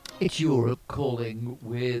It's Europe Calling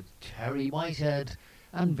with Terry Whitehead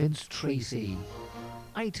and Vince Tracy.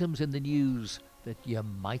 Items in the news that you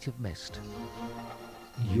might have missed.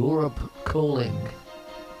 Europe Calling.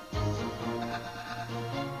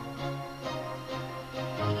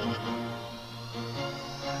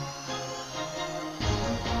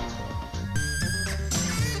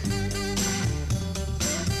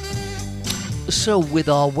 So, with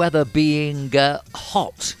our weather being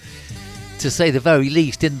hot, to say the very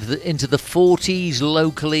least, into the 40s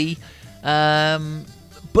locally,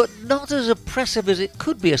 but not as oppressive as it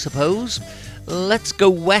could be, I suppose. Let's go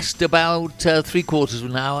west about 3/4 of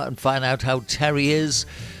an hour and find out how Terry is.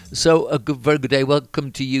 So, very good day.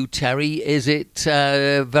 Welcome to you, Terry. Is it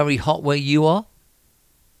very hot where you are?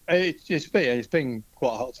 It's been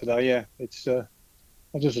quite hot today. Yeah,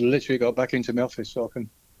 I just literally got back into my office so I can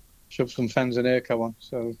shove some fans and airco on,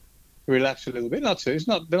 so relax a little bit. They've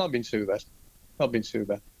not been too bad. Not been too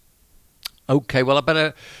bad. Okay, well, I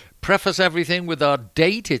better preface everything with our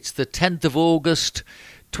date. It's the 10th of August,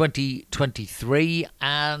 2023,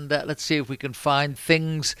 and let's see if we can find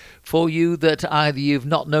things for you that either you've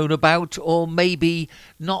not known about or maybe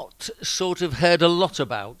not sort of heard a lot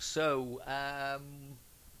about. So,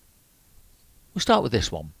 we'll start with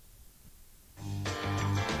this one.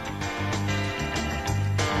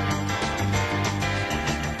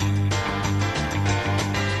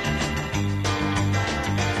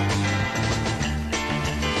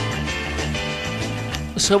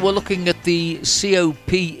 So we're looking at the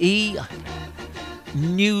COPE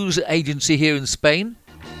news agency here in Spain.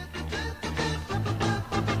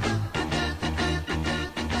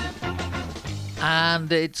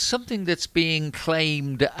 And it's something that's being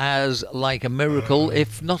claimed as like a miracle,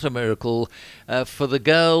 if not a miracle. For the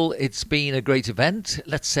girl, it's been a great event.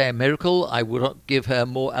 Let's say a miracle. I would not give her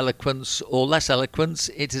more eloquence or less eloquence.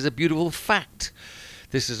 It is a beautiful fact.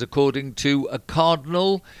 This is according to a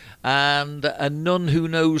cardinal, and a nun who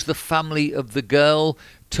knows the family of the girl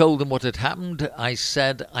told them what had happened. I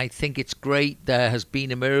said, I think it's great. There has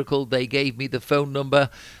been a miracle. They gave me the phone number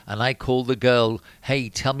and I called the girl. Hey,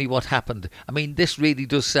 tell me what happened. I mean, this really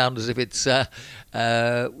does sound as if it's the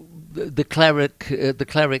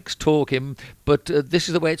clerics talking, but this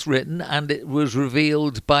is the way it's written, and it was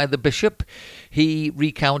revealed by the bishop. He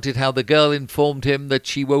recounted how the girl informed him that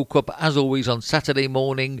she woke up, as always, on Saturday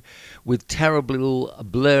morning with terrible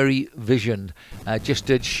blurry vision, just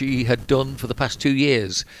as she had done for the past 2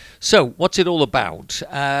 years. So, what's it all about?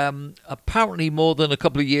 Apparently, more than a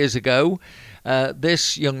couple of years ago,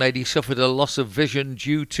 this young lady suffered a loss of vision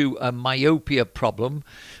due to a myopia problem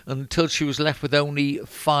until she was left with only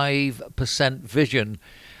 5% vision.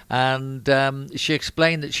 And she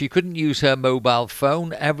explained that she couldn't use her mobile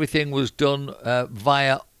phone. Everything was done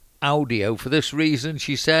via audio. For this reason,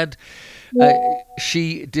 she said,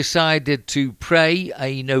 she decided to pray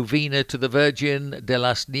a novena to the Virgin de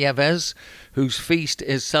las Nieves, whose feast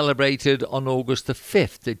is celebrated on August the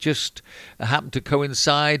 5th. It just happened to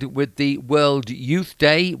coincide with the World Youth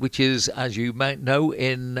Day, which is, as you might know,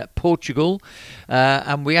 in Portugal.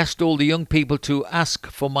 And we asked all the young people to ask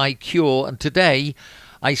for my cure. And today,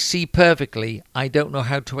 I see perfectly. I don't know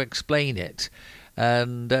how to explain it.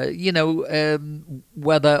 And,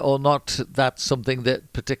 whether or not that's something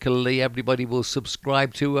that particularly everybody will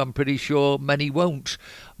subscribe to, I'm pretty sure many won't.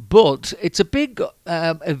 But it's a big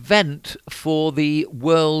event for the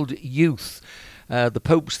world youth. The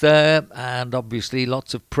Pope's there, and obviously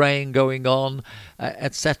lots of praying going on,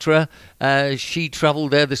 etc. She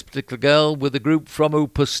travelled there, this particular girl, with a group from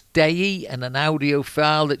Opus Dei, and an audio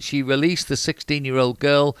file that she released. The 16-year-old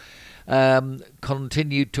girl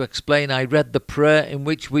continued to explain, I read the prayer in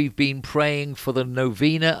which we've been praying for the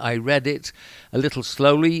novena. I read it a little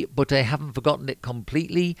slowly, but I haven't forgotten it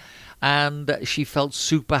completely. And she felt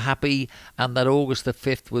super happy, and that August the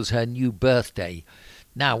 5th was her new birthday.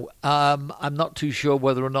 Now, I'm not too sure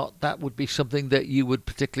whether or not that would be something that you would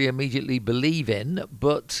particularly immediately believe in,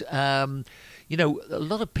 but, a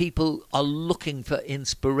lot of people are looking for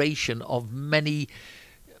inspiration of many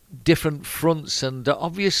different fronts, and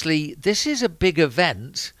obviously this is a big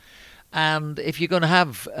event, and if you're going to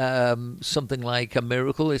have something like a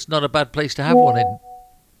miracle, it's not a bad place to have one in.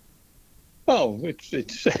 Oh, it's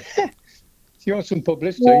if you want some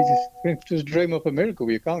publicity, just dream up a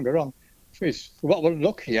miracle. You can't go wrong. It's what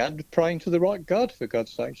luck he had praying to the right God, for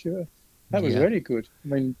God's sake. Sure. That was very good. I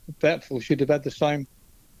mean, doubtful she'd have had the same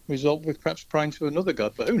result with perhaps praying to another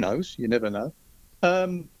God, but who knows? You never know.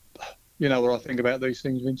 You know what I think about these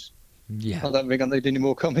things, Vince? Yeah. I don't think I need any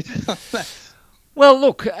more comment on that. Well,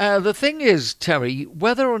 look, the thing is, Terry,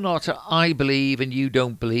 whether or not I believe and you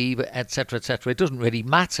don't believe, etc., it doesn't really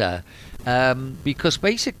matter, because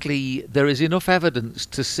basically there is enough evidence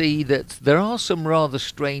to see that there are some rather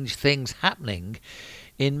strange things happening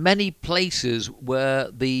in many places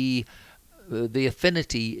where the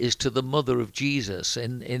affinity is to the mother of Jesus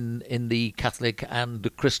in the Catholic and the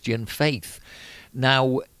Christian faith.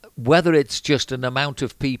 Now, whether it's just an amount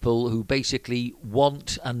of people who basically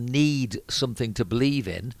want and need something to believe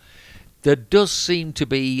in, there does seem to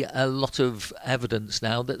be a lot of evidence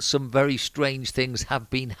now that some very strange things have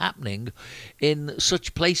been happening in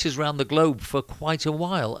such places around the globe for quite a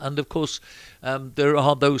while. And of course, there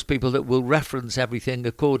are those people that will reference everything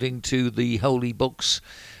according to the holy books,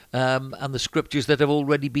 and the scriptures that have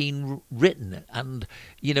already been written. And,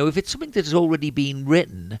 if it's something that has already been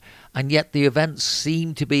written and yet the events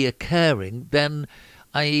seem to be occurring, then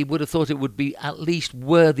I would have thought it would be at least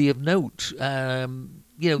worthy of note.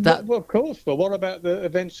 That. Well, of course. But what about the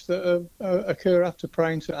events that occur after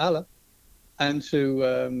praying to Allah and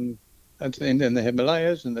in the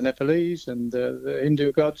Himalayas and the Nepalese and the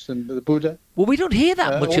Hindu gods and the Buddha? Well, we don't hear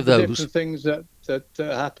that much all of the those. different things that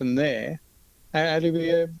happen there. How do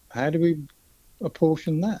we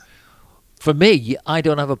apportion that? For me, I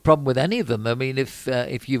don't have a problem with any of them. I mean,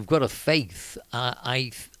 if you've got a faith,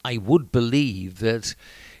 I would believe that,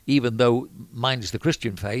 even though mine's the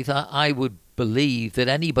Christian faith, I would believe that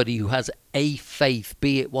anybody who has a faith,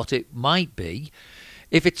 be it what it might be,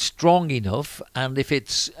 if it's strong enough and if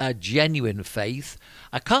it's a genuine faith,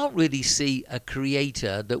 I can't really see a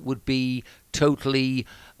creator that would be totally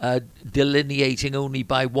delineating only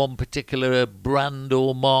by one particular brand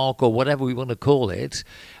or mark or whatever we want to call it.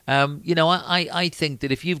 I think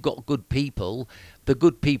that if you've got good people, the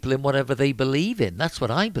good people in whatever they believe in. That's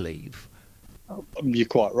what I believe. You're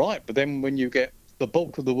quite right. But then when you get the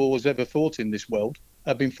bulk of the wars ever fought in this world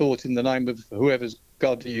have been fought in the name of whoever's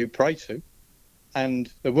God you pray to,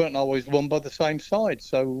 and they weren't always won by the same side.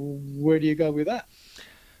 So where do you go with that?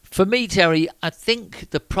 For me, Terry, I think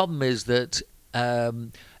the problem is that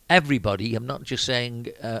everybody, I'm not just saying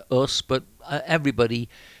us, but everybody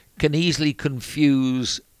can easily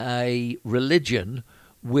confuse a religion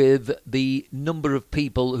with the number of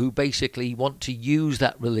people who basically want to use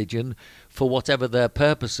that religion for whatever their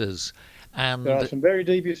purposes. And there are some very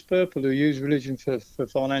devious people who use religion for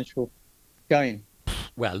financial gain.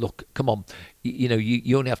 Well, look, come on.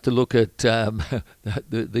 You only have to look at the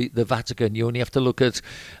Vatican. You only have to look at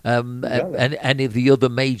any of the other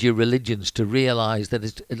major religions to realise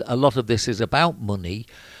that a lot of this is about money.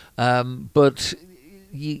 But,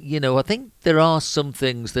 I think there are some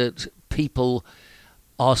things that people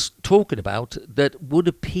are talking about that would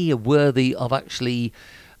appear worthy of actually...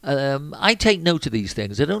 I take note of these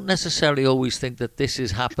things. I don't necessarily always think that this has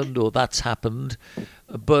happened or that's happened,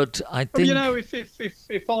 but I think...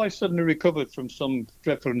 if I suddenly recovered from some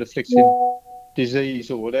dreadful and afflicting disease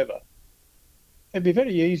or whatever, it'd be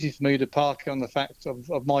very easy for me to park on the fact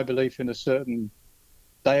of my belief in a certain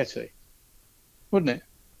deity, wouldn't it?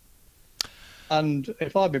 And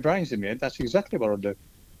if I had my brains in my head, that's exactly what I'd do,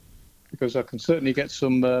 because I can certainly get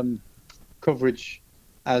some coverage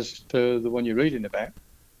as per the one you're reading about.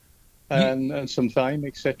 And some fame,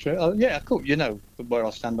 etc. Yeah, cool. You know where I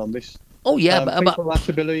stand on this. Oh yeah, people have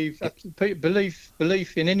to believe.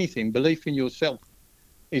 Belief in anything, belief in yourself,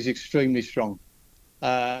 is extremely strong,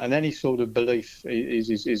 and any sort of belief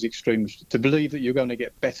is extremely. To believe that you're going to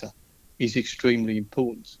get better is extremely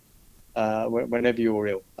important whenever you're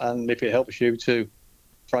ill, and if it helps you to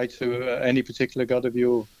pray to any particular god of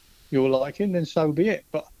your liking, then so be it.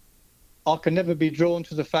 But I can never be drawn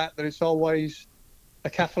to the fact that it's always a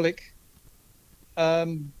Catholic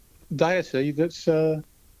deity that's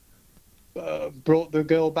brought the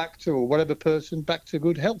girl back to, or whatever person, back to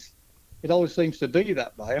good health. It always seems to be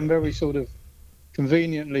that way. I'm very sort of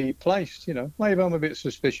conveniently placed, Maybe I'm a bit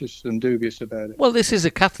suspicious and dubious about it. Well, this is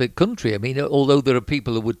a Catholic country. I mean, although there are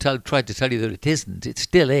people who would try to tell you that it isn't, it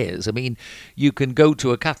still is. I mean, you can go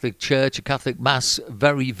to a Catholic church, a Catholic mass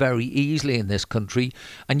very, very easily in this country,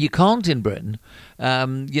 and you can't in Britain.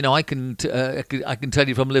 I can tell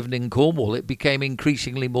you from living in Cornwall, it became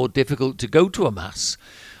increasingly more difficult to go to a mass.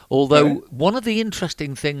 Although one of the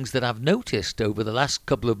interesting things that I've noticed over the last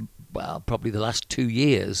probably the last 2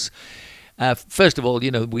 years, first of all,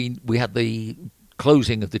 we had the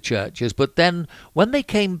closing of the churches, but then when they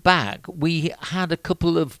came back, we had a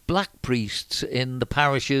couple of black priests in the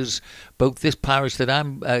parishes, both this parish that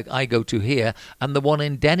I go to here and the one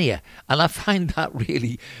in Denia, and I find that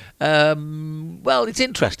really, it's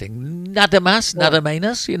interesting. Nada más, nada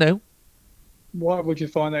menos, Why would you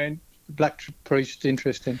find that black priest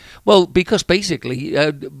interesting? Well, because basically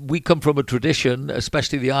we come from a tradition,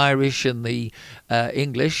 especially the Irish and the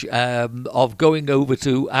English, of going over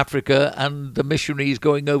to Africa and the missionaries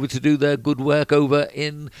going over to do their good work over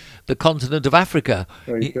in the continent of Africa.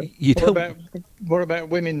 Very good. You What don't. about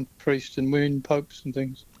women priests and women popes and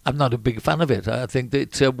things? I'm not a big fan of it. I think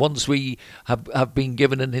that once we have been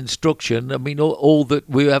given an instruction, I mean, all that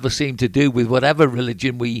we ever seem to do with whatever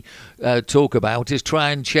religion we talk about is try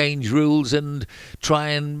and change rules and try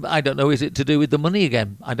and, I don't know, is it to do with the money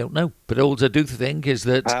again? I don't know. But all I do think is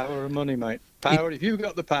that. Power and money, mate. Power. If you've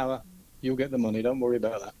got the power, you'll get the money. Don't worry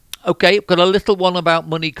about that. Okay, I've got a little one about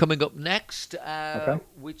money coming up next, Okay.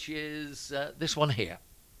 which is this one here.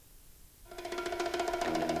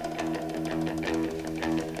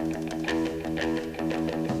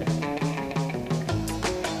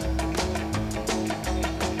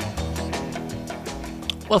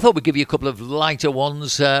 Well, I thought we'd give you a couple of lighter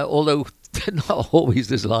ones, although they're not always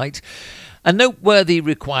as light. A noteworthy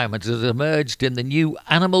requirement has emerged in the new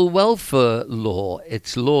animal welfare law.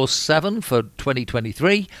 It's Law 7 for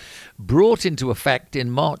 2023, brought into effect in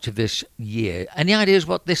March of this year. Any ideas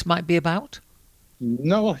what this might be about?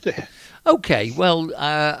 No idea. Okay, well,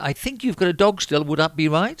 I think you've got a dog still. Would that be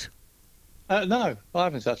right? No, I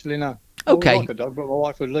haven't actually. No. Okay. I like a dog, but my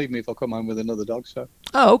wife would leave me if I come home with another dog. So.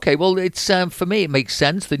 Oh, okay. Well, it's for me, it makes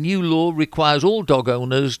sense. The new law requires all dog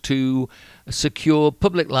owners to secure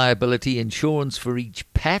public liability insurance for each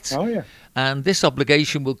pet. Oh yeah. And this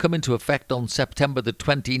obligation will come into effect on September the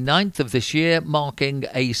 29th of this year, marking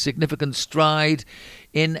a significant stride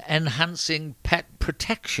in enhancing pet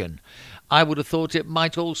protection. I would have thought it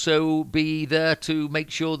might also be there to make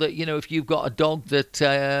sure that, you know, if you've got a dog that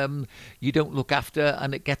you don't look after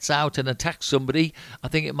and it gets out and attacks somebody, I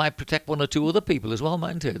think it might protect one or two other people as well,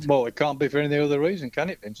 mightn't it? Well, it can't be for any other reason, can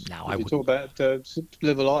it, Vince? No, If I you would. talk about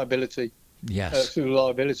civil liability. Yes. Civil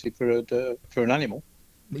liability for an animal.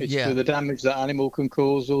 It's Yeah. for the damage that animal can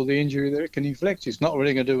cause or the injury that it can inflict. It's not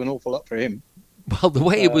really going to do an awful lot for him. Well, the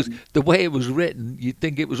way it was written, you'd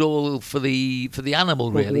think it was all for the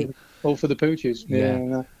animal, really. All for the pooches. Yeah.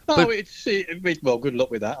 No, But- well, good luck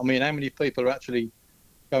with that. I mean, how many people are actually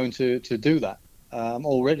going to do that?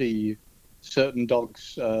 Already, certain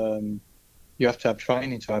dogs, you have to have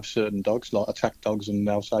training to have certain dogs, like attack dogs and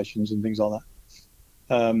Alsatians and things like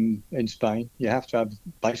that. In Spain, you have to have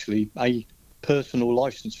basically a personal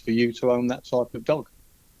license for you to own that type of dog.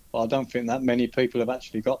 But I don't think that many people have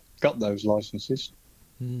actually got those licenses.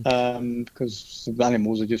 Because the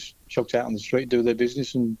animals are just chucked out on the street, do their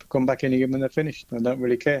business, and come back in again when they're finished. They don't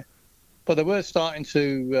really care. But they were starting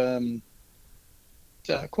to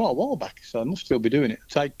quite a while back, so they must still be doing it.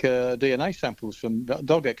 Take DNA samples from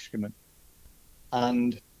dog excrement,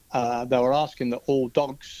 and they were asking that all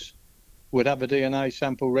dogs would have a DNA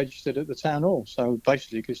sample registered at the town hall. So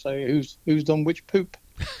basically, you could say who's done which poop.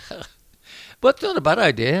 But it's not a bad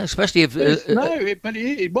idea, especially if... But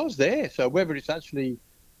it was there. So whether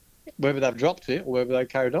they've dropped it or whether they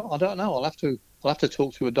carried on, I don't know. I'll have to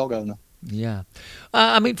talk to a dog owner. Yeah.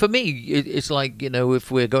 I mean, for me, it's like, you know,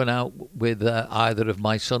 if we're going out with either of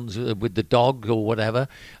my sons with the dog or whatever,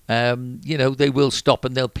 you know, they will stop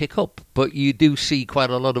and they'll pick up. But you do see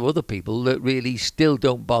quite a lot of other people that really still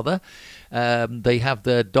don't bother. They have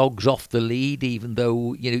their dogs off the lead, even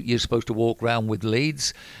though, you know, you're supposed to walk around with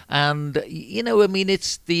leads. And, you know, I mean,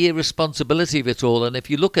 it's the irresponsibility of it all. And if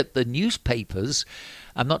you look at the newspapers,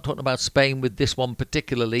 I'm not talking about Spain with this one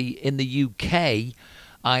particularly, in the UK,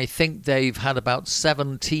 I think they've had about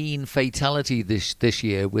 17 fatalities this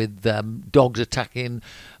year with dogs attacking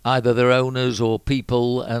either their owners or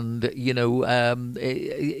people, and you know,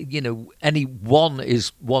 any one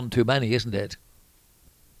is one too many, isn't it?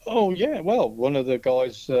 Oh yeah, well, one of the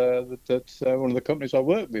guys one of the companies I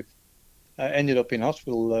work with ended up in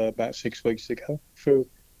hospital about 6 weeks ago. I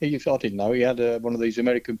didn't know he had one of these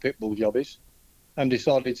American pit bull jobbies, and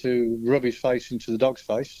decided to rub his face into the dog's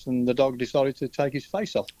face, and the dog decided to take his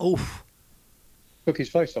face off. Oof. Took his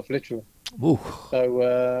face off, literally. Oof.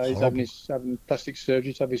 So he's having plastic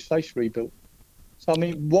surgery to have his face rebuilt. So I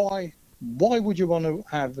mean, why would you want to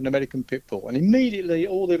have an American pit bull? And immediately,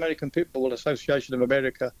 all the American Pit Bull Association of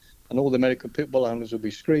America and all the American pit bull owners will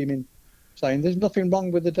be screaming, saying there's nothing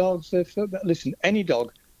wrong with the dogs. Listen, any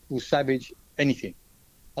dog will savage anything.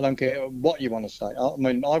 I don't care what you want to say. I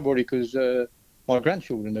mean, I worry because my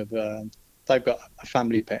grandchildren they've got a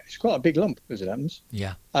family pet. It's quite a big lump, as it happens.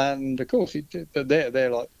 Yeah. And of course, they're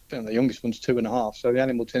like, you know, the youngest one's 2.5, so the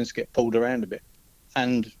animal tends to get pulled around a bit,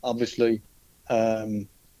 and obviously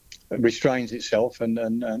restrains itself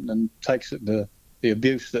and takes the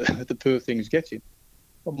abuse that the poor thing's getting.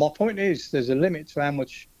 But my point is, there's a limit to how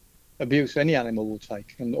much abuse any animal will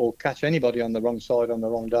take, or catch anybody on the wrong side on the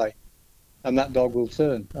wrong day, and that dog will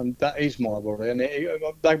turn. And that is my worry. And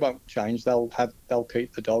they won't change. They'll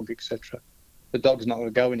keep the dog, etc. The dog's not going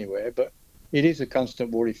to go anywhere. But it is a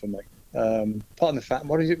constant worry for me. Pardon the fact,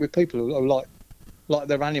 what is it with people who like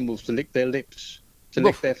their animals to lick their lips, to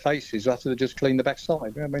lick their faces after they just clean the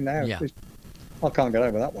backside? I mean, I can't get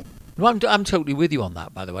over that one. Well, I'm totally with you on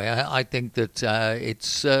that, by the way. I think that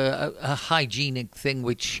it's a hygienic thing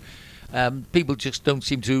which people just don't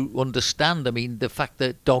seem to understand. I mean, the fact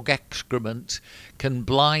that dog excrement can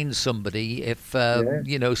blind somebody, if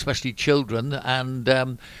especially children. And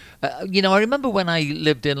I remember when I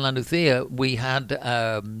lived in Llanwthia, we had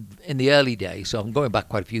in the early days, so I'm going back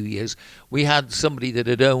quite a few years, we had somebody that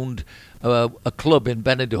had owned a club in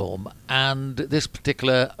Benidorm, and this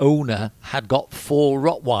particular owner had got 4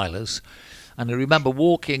 Rottweilers. And I remember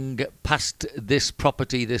walking past this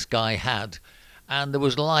property this guy had, and there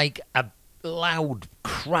was like a loud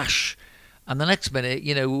crash. And the next minute,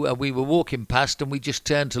 we were walking past and we just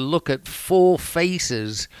turned to look at 4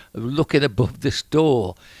 faces looking above this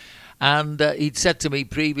door. And he'd said to me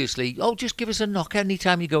previously, "Oh, just give us a knock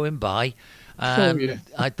anytime you're going by." And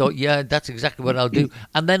I thought, yeah, that's exactly what I'll do.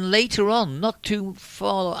 And then later on, not too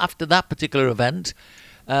far after that particular event,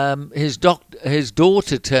 his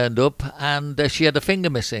daughter turned up and she had a finger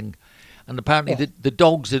missing. And apparently the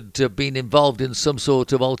dogs had been involved in some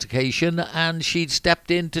sort of altercation, and she'd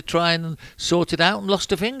stepped in to try and sort it out and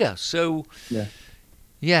lost a finger. So,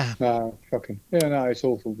 yeah. No, shocking. Yeah, no, it's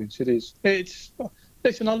awful, Vince. It is.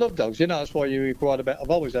 Listen, I love dogs. That's why you inquired about.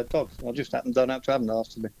 I've always had dogs. I just don't have to have them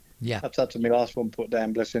last to me. Yeah. I've had to my last one put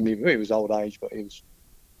down, bless him. He was old age, but he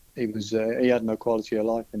had no quality of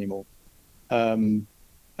life anymore. So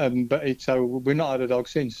we've not had a dog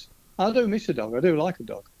since. I do miss a dog. I do like a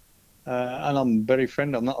dog. And I'm very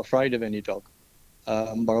friendly. I'm not afraid of any dog.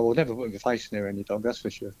 But I will never put my face near any dog, that's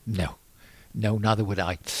for sure. No, neither would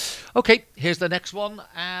I. Okay, here's the next one.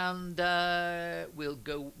 And we'll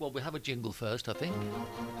go... Well, we'll have a jingle first, I think.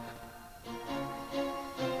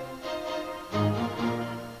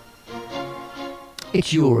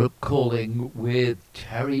 It's Europe Calling with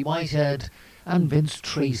Terry Whitehead and Vince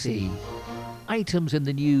Tracy. Items in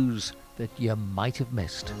the news that you might have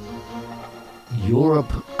missed.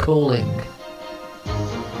 Europe Calling.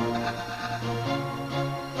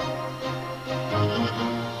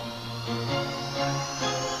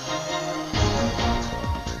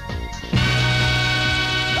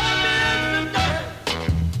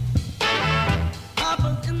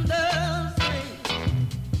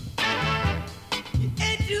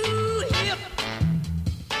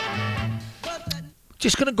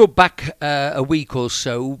 Just going to go back a week or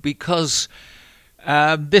so because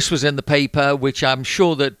this was in the paper, which I'm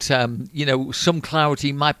sure that, some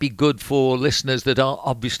clarity might be good for listeners that are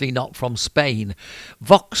obviously not from Spain.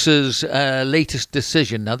 Vox's latest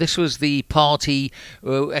decision. Now, this was the party,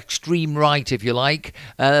 extreme right, if you like.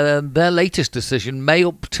 Their latest decision may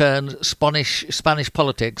upturn Spanish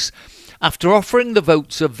politics after offering the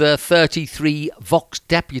votes of the 33 Vox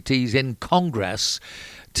deputies in Congress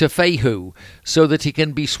to Feijóo so that he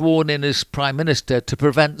can be sworn in as Prime Minister to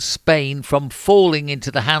prevent Spain from falling into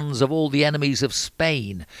the hands of all the enemies of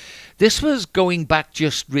Spain. This was going back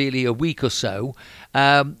just really a week or so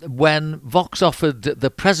when Vox offered the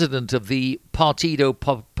president of the Partido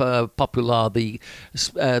Popular, the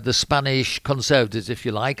Spanish Conservatives, if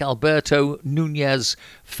you like, Alberto Núñez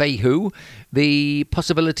Feijóo, the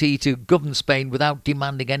possibility to govern Spain without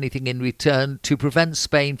demanding anything in return to prevent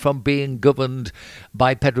Spain from being governed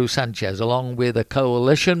by Pedro Sanchez, along with a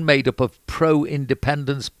coalition made up of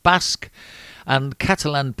pro-independence Basque and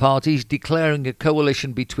Catalan parties, declaring a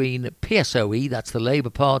coalition between PSOE, that's the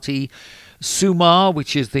Labour Party, Sumar,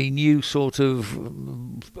 which is the new sort of,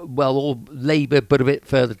 all Labour, but a bit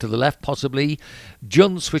further to the left, possibly,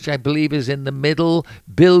 Junts, which I believe is in the middle,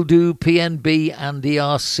 Bildu, PNB, and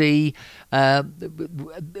ERC.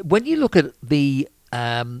 When you look at the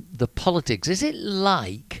politics, is it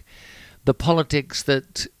like the politics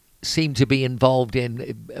that seem to be involved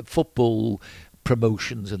in football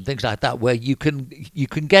promotions and things like that, where you can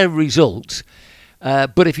get a result,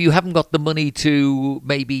 but if you haven't got the money to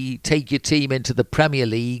maybe take your team into the Premier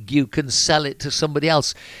League, you can sell it to somebody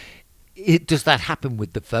else? Does that happen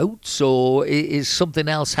with the votes, or is something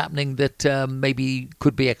else happening that maybe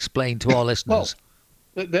could be explained to our listeners?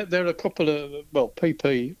 Well, there are a couple of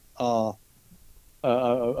PP are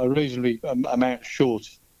a reasonably amount short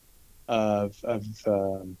of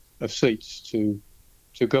seats to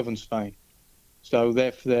govern Spain. So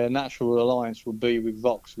therefore, their natural alliance would be with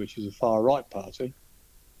Vox, which is a far-right party,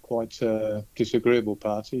 quite a disagreeable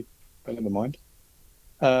party, but never mind.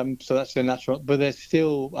 So that's their natural. But there's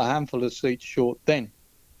still a handful of seats short then.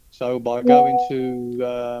 So by going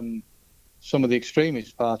to some of the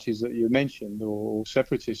extremist parties that you mentioned, or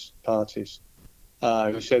separatist parties,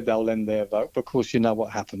 who said they'll lend their vote, but of course you know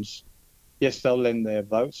what happens. Yes, they'll lend their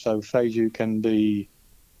vote, so Fayou can be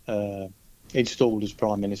installed as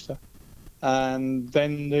Prime Minister. And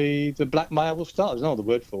then the blackmail will start. There's no other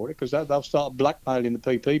word for it, because they'll start blackmailing the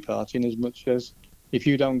PP party in as much as, if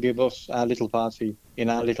you don't give us our little party in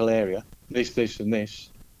our little area, this, and this,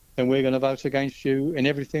 then we're going to vote against you in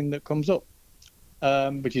everything that comes up,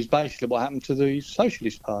 which is basically what happened to the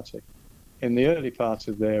Socialist Party in the early part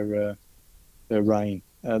of their reign,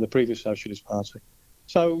 the previous Socialist Party.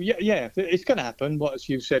 So, yeah, it's going to happen. What, as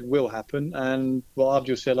you've said, will happen. And what I've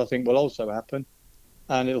just said, I think, will also happen.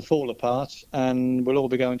 And it'll fall apart, and we'll all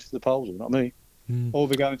be going to the polls, not me. All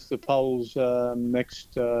be going to the polls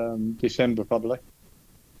next December, probably,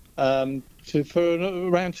 for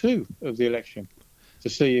round 2 of the election, to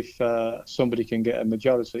see if somebody can get a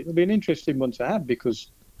majority. It'll be an interesting one to have,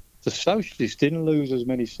 because the Socialists didn't lose as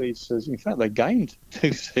many seats as, in fact, they gained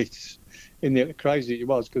 2 seats. Crazy it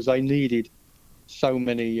was, because they needed so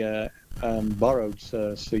many borrowed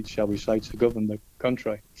seats, shall we say, to govern the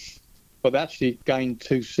country. But they actually gained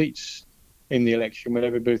 2 seats in the election when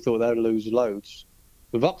everybody thought they would lose loads.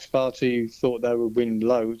 The Vox Party thought they would win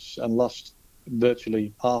loads and lost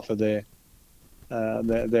virtually half of their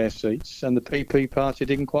seats, and the PP party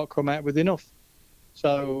didn't quite come out with enough.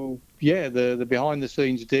 So, yeah, the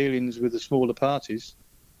behind-the-scenes dealings with the smaller parties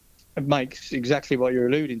makes exactly what you're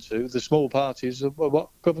alluding to. The small parties are what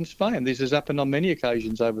govern Spain. This has happened on many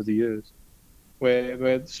occasions over the years,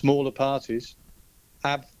 where smaller parties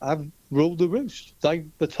have ruled the roost.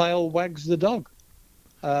 The tail wags the dog.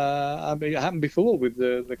 I mean, it happened before with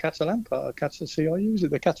the Catalan party.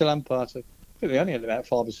 The Catalan party. I think they only had about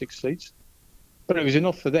 5 or 6 seats, but it was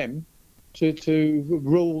enough for them to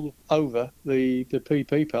rule over the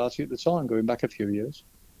PP party at the time, going back a few years.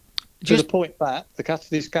 To the point that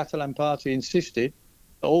this Catalan party insisted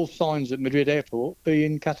that all signs at Madrid airport be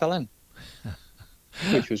in Catalan,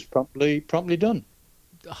 which was promptly done,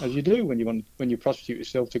 as you do when you prostitute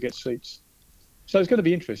yourself to get seats. So it's going to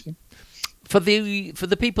be interesting. For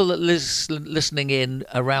the people that listening in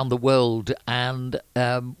around the world, and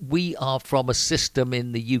we are from a system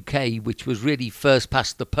in the UK which was really first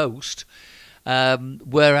past the post,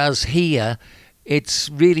 whereas here it's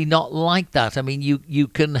really not like that. I mean, you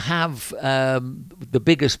can have the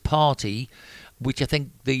biggest party, which I think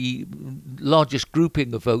the largest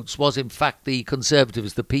grouping of votes was in fact the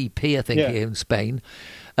Conservatives, the PP, I think, here in Spain.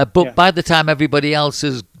 But by the time everybody else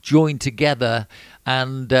has joined together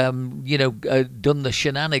and done the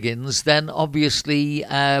shenanigans, then obviously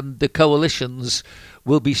the coalitions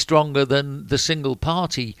will be stronger than the single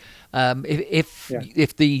party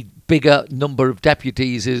if the bigger number of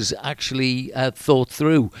deputies is actually thought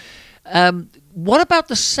through. What about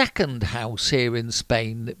the second house here in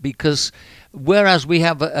Spain? Because whereas we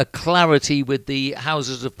have a clarity with the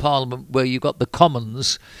Houses of Parliament where you've got the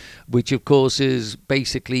Commons, which of course is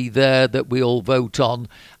basically there that we all vote on,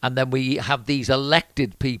 and then we have these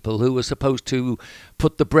elected people who are supposed to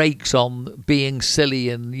put the brakes on being silly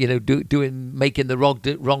and making the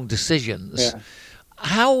wrong decisions. Yeah.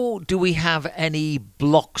 How do we have any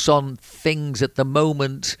blocks on things at the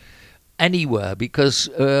moment anywhere? Because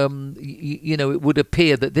it would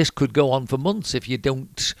appear that this could go on for months if you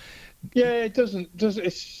don't. Yeah, it doesn't.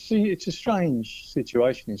 It's a strange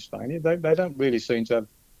situation in Spain. They don't really seem to have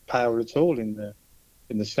power at all in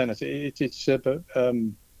the Senate. It's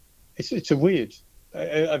a weird,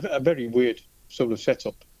 a very weird sort of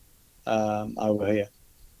setup over here.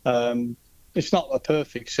 It's not a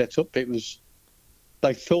perfect setup.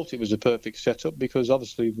 They thought it was a perfect setup because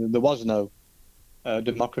obviously there was no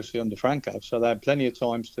democracy under Franco, so they had plenty of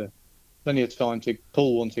time to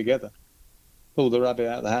pull one together, pull the rabbit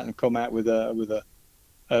out of the hat, and come out with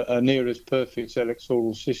a near as perfect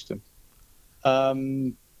electoral system.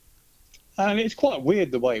 And it's quite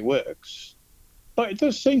weird the way it works, but it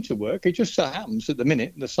does seem to work. It just so happens at the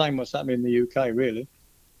minute, the same what's happening in the UK. Really,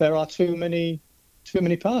 there are too many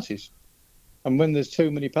parties, and when there's too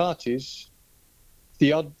many parties,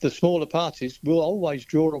 the smaller parties will always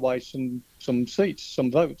draw away some seats, some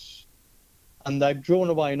votes, and they've drawn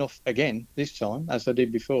away enough again this time, as they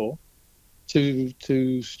did before,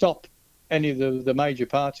 to stop any of the major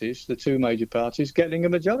parties, the 2 major parties, getting a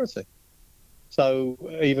majority. So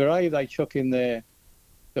either they chuck in they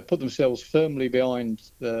put themselves firmly behind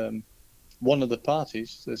one of the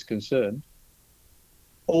parties that's concerned,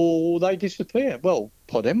 or they disappear. Well,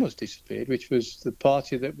 Podemos disappeared, which was the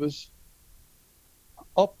party that was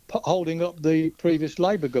holding up the previous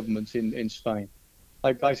Labour government in Spain.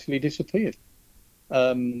 They basically disappeared,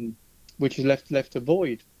 which has left a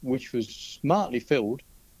void, which was smartly filled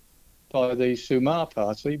by the Sumar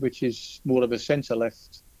party, which is more of a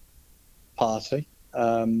centre-left party,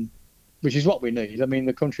 which is what we need. I mean,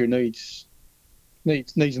 the country needs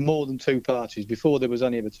more than two parties. Before, there was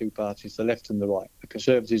only ever two parties, the left and the right, the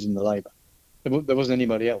Conservatives and the Labour. There wasn't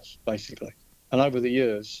anybody else, basically. And over the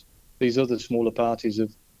years, these other smaller parties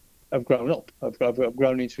have grown up, have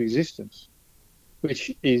grown into existence,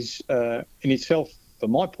 which is in itself,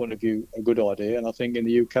 from my point of view, a good idea. And I think in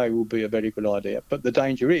the UK will be a very good idea. But the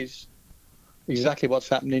danger is exactly what's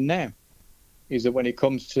happening now, is that when it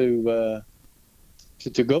comes to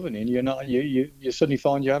governing, you suddenly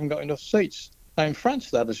find you haven't got enough seats. Now in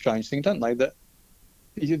France, they have a strange thing, don't they? That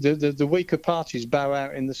the weaker parties bow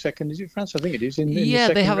out in the second. Is it France? I think it is. In the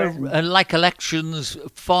second they have round. like elections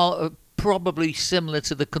probably similar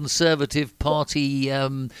to the Conservative Party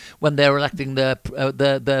when they're electing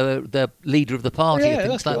the leader of the party, Yeah, things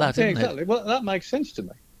that's like right. that, Yeah, isn't exactly. it? Well, that makes sense to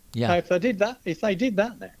me. Yeah. Now, if they did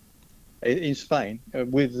that now in Spain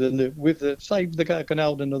with the say they're going to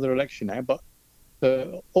hold another election now, but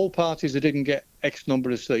all parties that didn't get X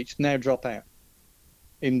number of seats now drop out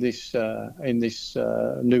in this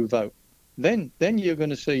new vote. Then you're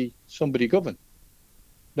going to see somebody govern.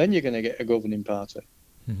 Then you're going to get a governing party.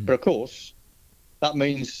 Mm-hmm. But of course, that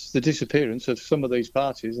means the disappearance of some of these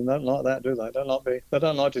parties, and they don't like that, do they? They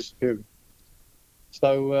don't like disappearing.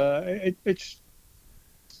 So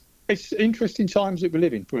it's interesting times that we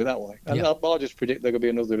live in, put it that way. And I just predict there will be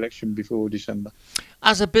another election before December.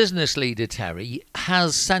 As a business leader, Terry,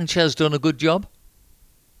 has Sanchez done a good job?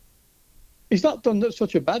 He's not done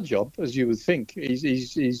such a bad job as you would think.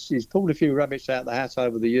 He's pulled a few rabbits out of the hat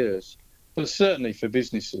over the years, but certainly for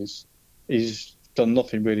businesses, he's done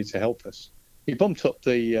nothing really to help us. He bumped up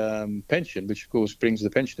the pension, which of course brings the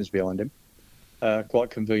pensioners behind him, quite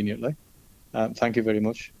conveniently. Thank you very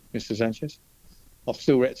much, Mr. Sanchez. I've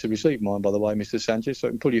still yet to receive mine, by the way, Mr. Sanchez, so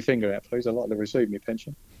you can pull your finger out, please. I'd like to receive my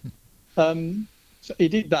pension. So he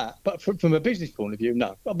did that, but from a business point of view,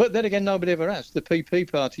 no. But then again, nobody ever has. The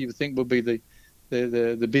PP party, you would think, would be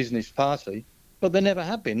the business party, but they never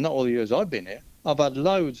have been, not all the years I've been here. I've had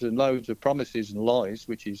loads and loads of promises and lies,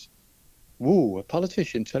 which is, a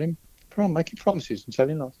politician making promises and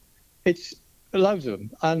telling lies. It's loads of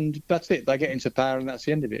them, and that's it. They get into power, and that's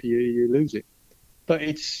the end of it. You lose it. But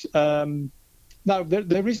it's... No,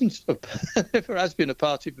 there isn't. Never has been a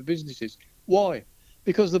party for businesses. Why?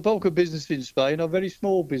 Because the bulk of businesses in Spain are very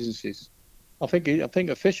small businesses. I think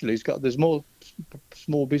officially there's more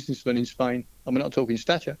small businessmen in Spain, and we're not talking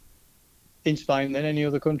stature, in Spain than any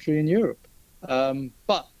other country in Europe.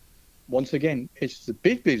 But once again, it's the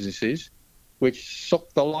big businesses which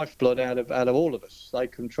suck the lifeblood out of all of us. They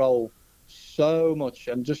control so much,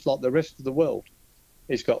 and just like the rest of the world,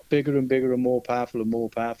 it's got bigger and bigger and more powerful and more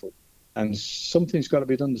powerful. And something's got to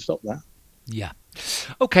be done to stop that. Yeah.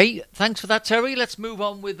 Okay, thanks for that, Terry. Let's move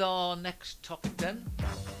on with our next topic then.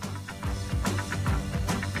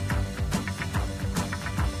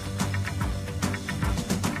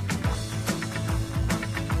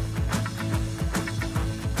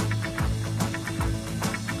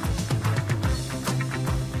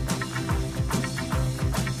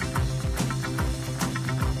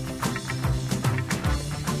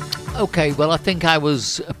 Okay, well, I think I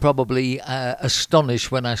was probably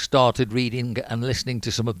astonished when I started reading and listening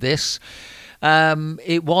to some of this.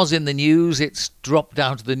 It was in the news, it's dropped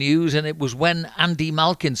out of the news, and it was when Andy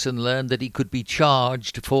Malkinson learned that he could be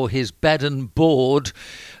charged for his bed and board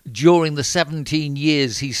during the 17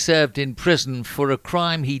 years he served in prison for a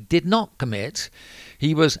crime he did not commit.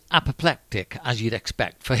 He was apoplectic, as you'd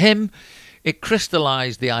expect. For him, it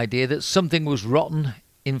crystallised the idea that something was rotten,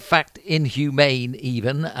 in fact inhumane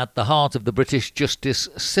even, at the heart of the British justice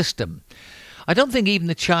system. I don't think even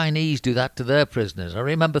the Chinese do that to their prisoners. I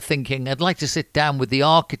remember thinking I'd like to sit down with the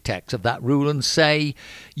architects of that rule and say,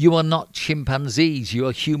 you are not chimpanzees, you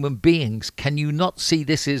are human beings. Can you not see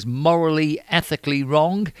this is morally, ethically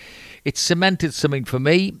wrong? It cemented something for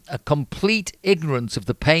me, a complete ignorance of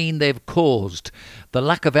the pain they've caused, the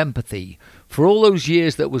lack of empathy. For all those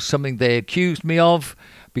years that was something they accused me of.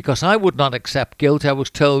 Because I would not accept guilt, I was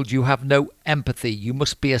told you have no empathy, you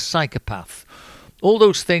must be a psychopath. All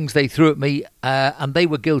those things they threw at me, and they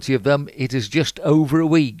were guilty of them. It is just over a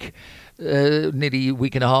week, nearly a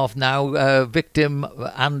week and a half now, victim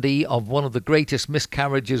Andy of one of the greatest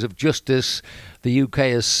miscarriages of justice the UK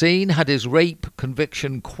has seen, had his rape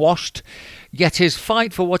conviction quashed, yet his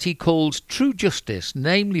fight for what he calls true justice,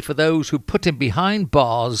 namely for those who put him behind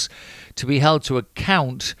bars to be held to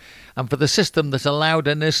account and for the system that allowed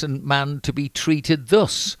an innocent man to be treated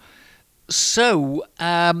thus. So,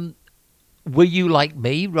 were you like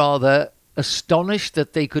me, rather astonished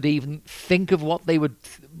that they could even think of what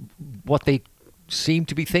they seem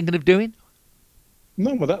to be thinking of doing?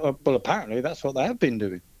 No, well, apparently that's what they have been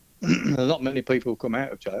doing. Not many people come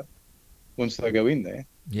out of jail once they go in there.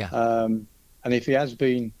 Yeah. And if he has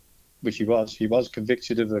been, which he was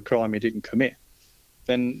convicted of a crime he didn't commit,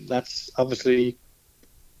 then that's obviously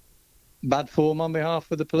bad form on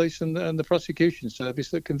behalf of the police and the prosecution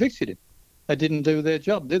service that convicted him. They didn't do their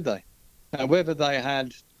job, did they? Now, whether they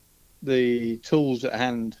had the tools at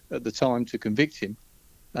hand at the time to convict him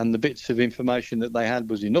and the bits of information that they had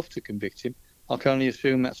was enough to convict him, I can only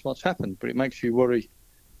assume that's what's happened. But it makes you worry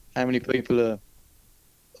how many people are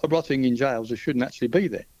rotting in jails who shouldn't actually be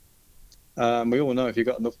there. We all know if you've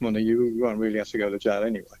got enough money, you won't really have to go to jail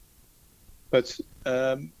anyway. But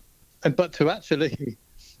to actually,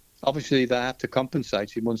 obviously they have to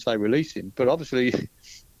compensate him once they release him. But obviously,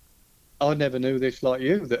 I never knew this like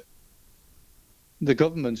you, that the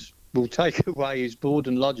governments will take away his board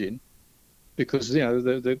and lodging because,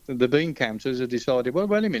 the bean counters have decided, well,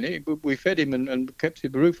 wait a minute, we fed him and kept a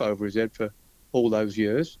roof over his head for all those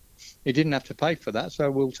years. He didn't have to pay for that,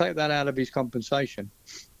 so we'll take that out of his compensation.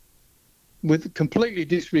 With completely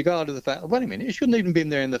disregard of the fact, wait a minute, he shouldn't even been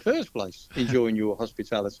there in the first place, enjoying your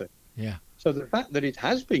hospitality. Yeah. So the fact that it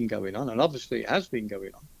has been going on, and obviously it has been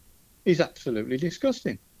going on, is absolutely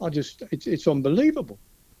disgusting. It's unbelievable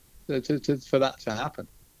for that to happen.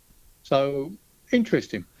 So,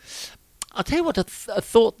 interesting. I'll tell you what, a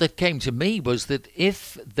thought that came to me was that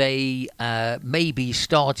if they maybe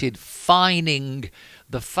started fining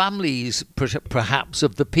the families, perhaps,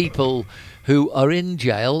 of the people who are in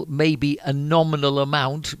jail, maybe a nominal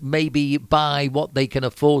amount, maybe by what they can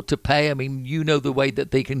afford to pay. I mean, you know the way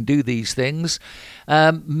that they can do these things.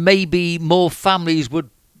 Maybe more families would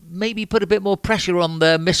maybe put a bit more pressure on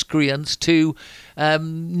the miscreants to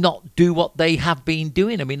not do what they have been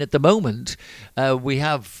doing. I mean, at the moment, we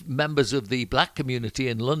have members of the black community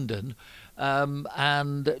in London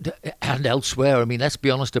and elsewhere. I mean, let's be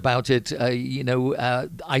honest about it.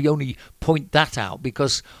 I only point that out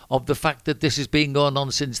because of the fact that this has been going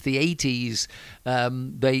on since the 80s.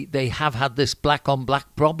 They have had this black on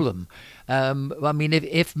black problem. I mean,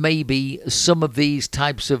 if maybe some of these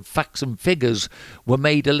types of facts and figures were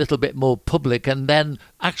made a little bit more public and then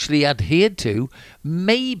actually adhered to,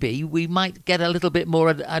 maybe we might get a little bit more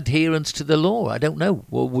adherence to the law. I don't know.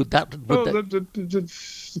 Well, the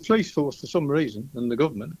police force, for some reason, and the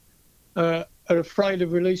government are afraid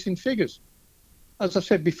of releasing figures. As I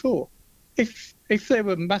said before, if there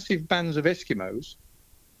were massive bands of Eskimos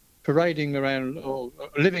parading around or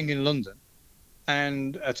living in London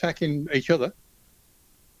and attacking each other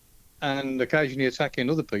and occasionally attacking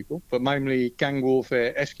other people, but mainly gang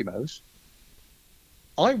warfare Eskimos,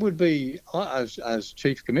 I would be, as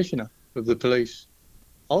Chief Commissioner of the police,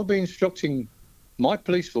 I'll be instructing my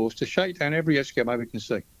police force to shake down every Eskimo we can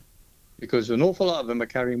see, because an awful lot of them are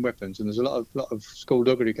carrying weapons and there's a lot of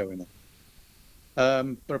skullduggery going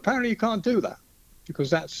on. But apparently you can't do that because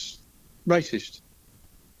that's racist.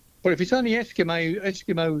 But if it's only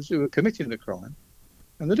Eskimos who are committing the crime,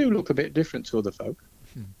 and they do look a bit different to other folk,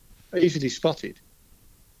 easily spotted,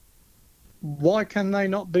 why can they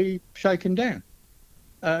not be shaken down?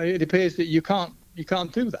 It appears that you can't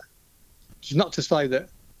do that. It's not to say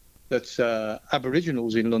that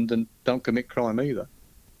Aboriginals in London don't commit crime either.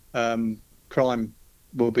 Crime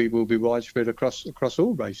will be widespread across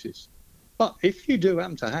all races. But if you do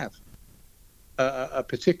happen to have a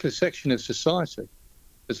particular section of society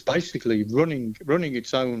that's basically running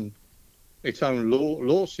its own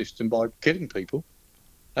law system by killing people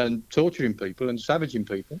and torturing people and savaging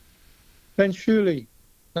people, then surely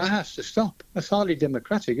that has to stop. That's hardly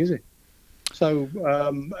democratic, is it? So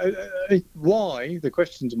why, the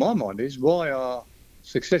question to my mind is, why are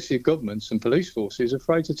successive governments and police forces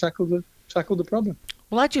afraid to tackle the problem?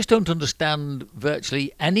 Well, I just don't understand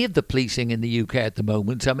virtually any of the policing in the UK at the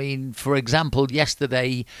moment. I mean, for example,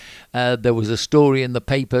 yesterday there was a story in the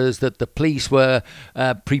papers that the police were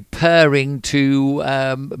preparing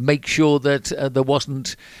to make sure that there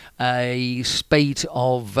wasn't a spate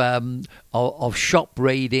of shop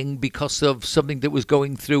raiding because of something that was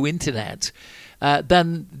going through internet.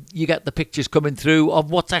 Then you get the pictures coming through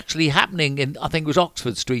of what's actually happening in, I think it was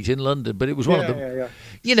Oxford Street in London, but it was one of them. Yeah.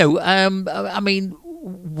 You know, I mean,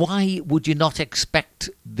 why would you not expect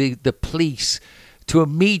the police to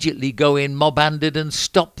immediately go in mob-handed and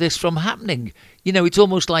stop this from happening? You know, it's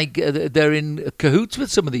almost like they're in cahoots with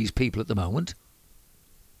some of these people at the moment.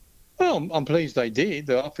 Well, I'm pleased they did.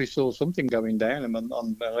 The office saw something going down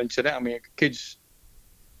on the internet. I mean,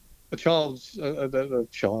 a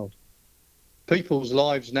child. People's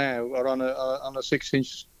lives now are on a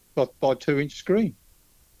 6-inch by 2-inch screen.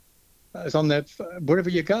 It's on there wherever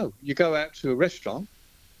you go. You go out to a restaurant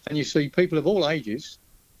and you see people of all ages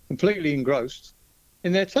completely engrossed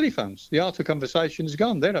in their telephones. The art of conversation is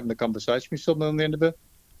gone. They're having a conversation with someone on the end of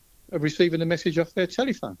receiving a message off their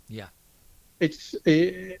telephone. Yeah. It's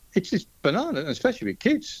just banana, especially with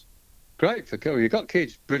kids. Great for you've got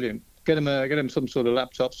kids, brilliant. Get them some sort of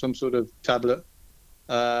laptop, some sort of tablet.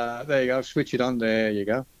 There you go. Switch it on. There you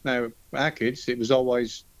go. Now our kids, it was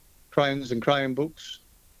always crayons and crayon books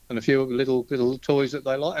and a few little toys that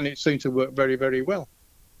they like, and it seemed to work very, very well.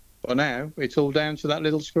 But now it's all down to that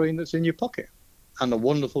little screen that's in your pocket, and a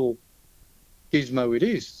wonderful gizmo it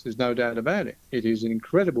is. There's no doubt about it. It is an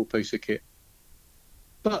incredible piece of kit,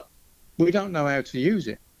 but we don't know how to use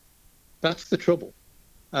it. That's the trouble,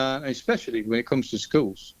 especially when it comes to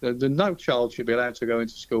schools. No child should be allowed to go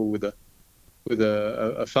into school with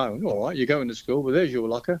a phone. All right, you go into school, but there's your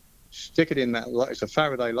locker. Stick it in that. It's a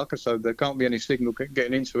Faraday locker, so there can't be any signal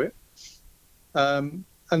getting into it. And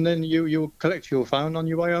then you'll collect your phone on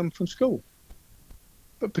your way home from school.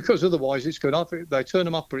 But because otherwise it's going off, they turn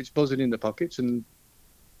them off, but it's buzzing in the pockets, and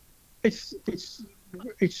it's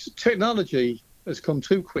technology has come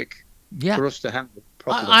too quick. Yeah. For us to handle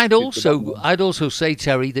properly. I'd also say,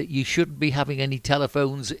 Terry, that you shouldn't be having any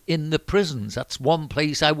telephones in the prisons. That's one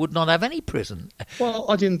place I would not have any prison.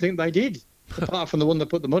 Well, I didn't think they did, apart from the one that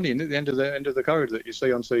put the money in at the end of the corridor that you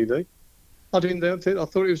see on TV. I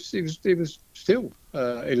thought it was still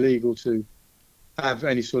illegal to have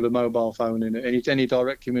any sort of mobile phone in it, any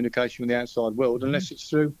direct communication with the outside world, unless it's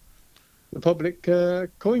through the public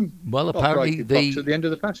coin. Well, apparently box at the end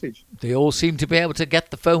of the passage. They all seem to be able to get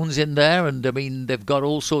the phones in there, and I mean they've got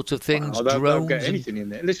all sorts of things. Well, drones. Don't get anything in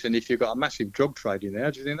there. Listen, if you've got a massive drug trade in there,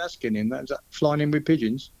 how do you think that's getting in there? Is that flying in with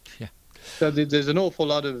pigeons? Yeah. So there's an awful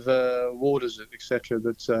lot of warders, etc.,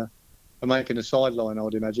 that are making a sideline,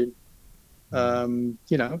 I'd imagine.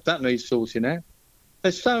 That needs sorting out.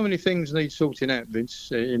 There's so many things need sorting out, Vince,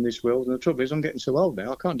 in this world, and the trouble is I'm getting so old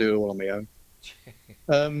now. I can't do it all on my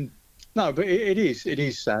own. No, but it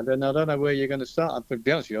is sad, and I don't know where you're going to start. To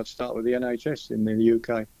be honest with you, I'd start with the NHS in the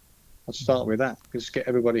UK. I'd start with that. Just get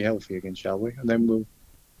everybody healthy again, shall we? And then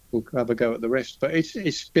we'll have a go at the rest. But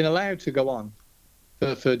it's been allowed to go on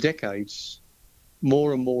for decades,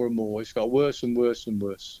 more and more and more. It's got worse and worse and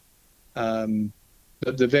worse.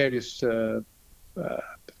 The various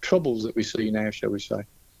troubles that we see now, shall we say,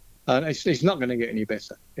 and it's not going to get any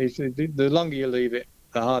better. The longer you leave it,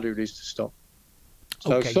 the harder it is to stop.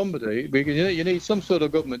 So okay. You need some sort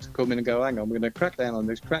of government to come in and go, hang on, we're going to crack down on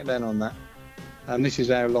this, crack down on that, and this is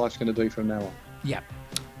how life's going to be from now on. Yeah.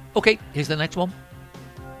 Okay, here's the next one.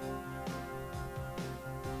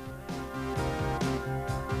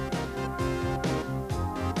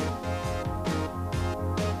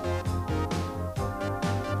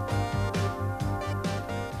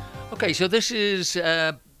 Okay, so this is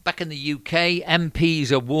back in the UK.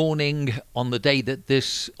 MPs are warning on the day that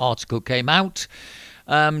this article came out.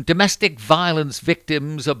 Domestic violence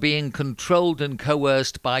victims are being controlled and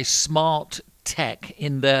coerced by smart tech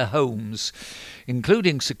in their homes,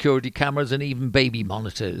 including security cameras and even baby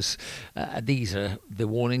monitors. These are the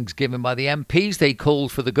warnings given by the MPs. They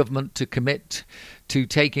called for the government to commit to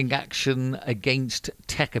taking action against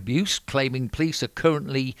tech abuse, claiming police are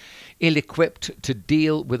currently ill-equipped to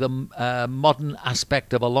deal with a modern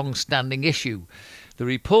aspect of a long-standing issue. The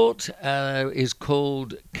report is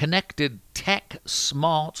called Connected Tech,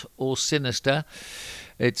 Smart or Sinister.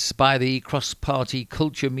 It's by the Cross-Party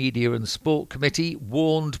Culture, Media and Sport Committee.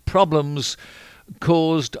 Warned problems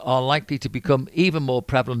caused are likely to become even more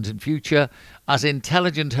prevalent in future as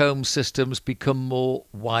intelligent home systems become more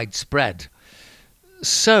widespread.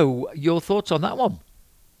 So, your thoughts on that one?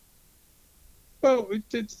 Well,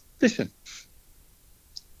 listen,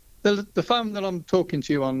 the phone that I'm talking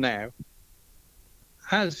to you on now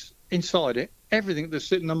has inside it everything that's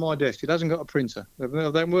sitting on my desk. It hasn't got a printer. If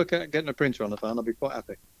they can work out getting a printer on the phone, I'll be quite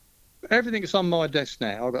happy. But everything that's on my desk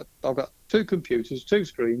now, I've got 2 computers, 2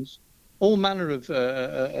 screens, all manner of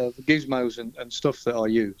gizmos and stuff that I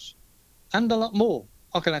use, and a lot more.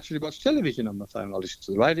 I can actually watch television on my phone. I listen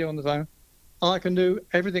to the radio on the phone. I can do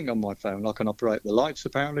everything on my phone. I can operate the lights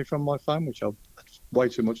apparently from my phone, that's way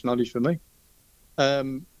too much knowledge for me.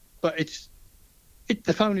 But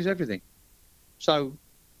the phone is everything. So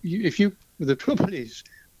the trouble is,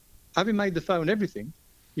 having made the phone everything,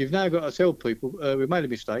 you've now got to tell people we've made a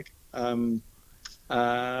mistake.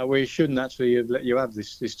 We shouldn't actually have let you have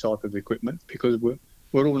this type of equipment because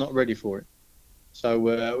we're all not ready for it. So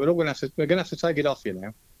we're going to have to take it off you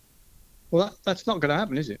now. Well, that's not going to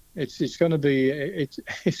happen, is it? It's going to be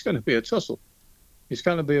it's going to be a tussle. It's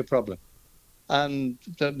going to be a problem, and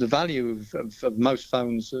the value of most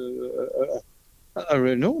phones are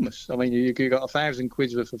enormous. I mean, you got 1,000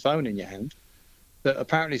 quid worth of phone in your hand that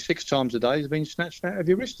apparently 6 times a day has been snatched out of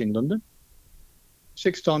your wrist in London.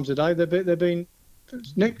 6 times a day they're being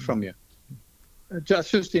nicked from you.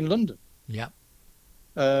 That's just in London. Yeah.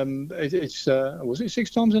 It's was it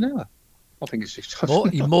 6 times an hour? I think it's 6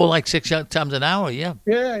 times. More like 6 times an hour. Yeah.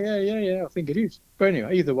 Yeah. I think it is. But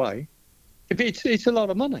anyway, either way, it's a lot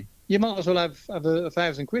of money. You might as well have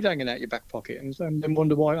 1,000 quid hanging out your back pocket and then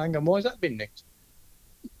wonder why. Hang on, why has that been nicked?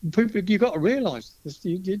 People, you've got to realise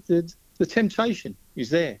the temptation is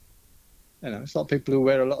there. You know, it's like people who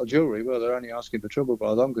wear a lot of jewellery. Well, they're only asking for trouble,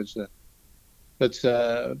 as I'm concerned. But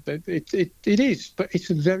it is. But it's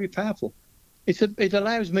very powerful. It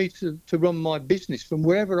allows me to run my business from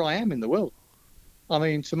wherever I am in the world. I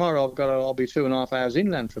mean, tomorrow I'll be 2.5 hours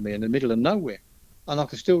inland from here in the middle of nowhere, and I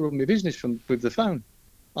can still run my business with the phone.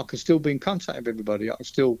 I can still be in contact with everybody. I can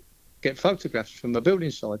still get photographs from the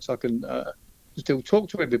building sites. I can still talk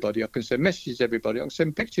to everybody. I can send messages to everybody. I can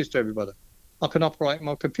send pictures to everybody. I can operate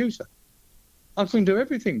my computer. I can do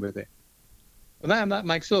everything with it. And that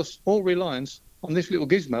makes us all reliant on this little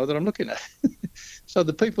gizmo that I'm looking at. So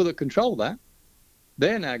the people that control that,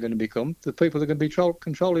 they're now going to become the people that are going to be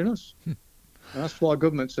controlling us. And that's why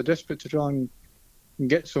governments are desperate to try and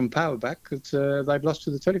get some power back that they've lost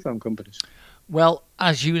to the telephone companies. Well,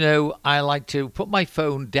 as you know, I like to put my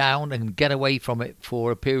phone down and get away from it for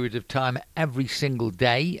a period of time every single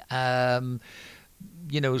day.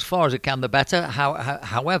 As far as it can, the better.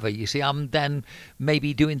 However, you see, I'm then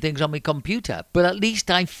maybe doing things on my computer. But at least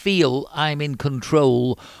I feel I'm in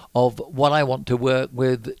control of what I want to work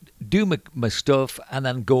with, do my stuff, and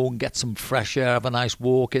then go and get some fresh air, have a nice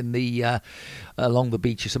walk in the along the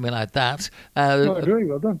beach or something like that. I agree,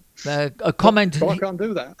 well done. A comment... I can't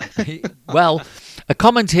do that. Well, a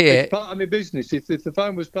comment here... It's part of my business. If the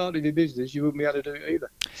phone was part of your business, you wouldn't be able to do it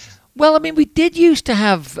either. Well, I mean, we did used to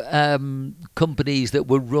have companies that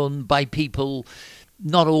were run by people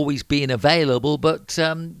not always being available, but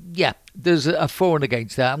there's a for and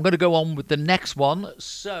against that. I'm going to go on with the next one.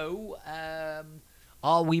 So,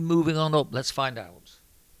 are we moving on up? Let's find out.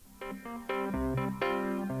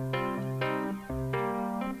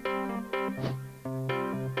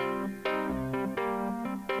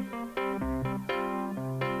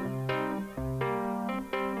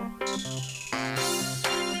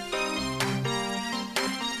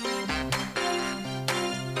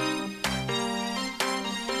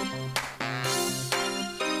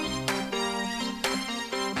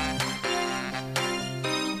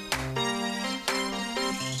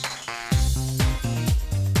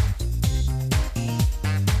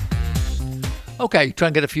 Okay, try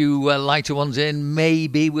and get a few lighter ones in.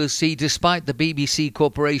 Maybe we'll see, despite the BBC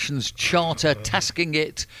Corporation's charter tasking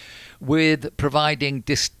it with providing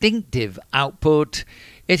distinctive output,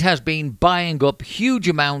 it has been buying up huge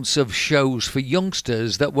amounts of shows for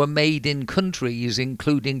youngsters that were made in countries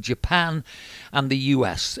including Japan and the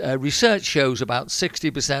US. Research shows about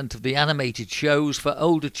 60% of the animated shows for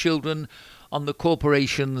older children on the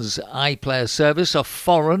corporation's iPlayer service are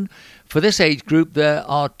foreign. For this age group, there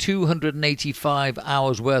are 285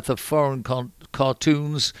 hours worth of foreign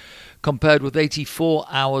cartoons compared with 84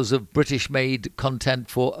 hours of British-made content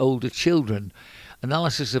for older children.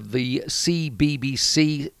 Analysis of the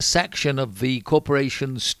CBBC section of the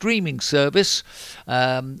corporation's streaming service.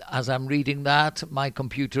 As I'm reading that, my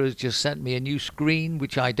computer has just sent me a new screen,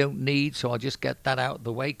 which I don't need, so I'll just get that out of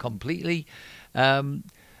the way completely.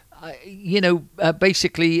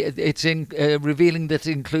 Basically, it's revealing that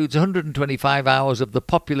it includes 125 hours of the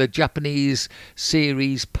popular Japanese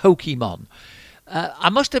series Pokemon.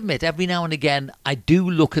 I must admit, every now and again, I do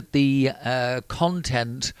look at the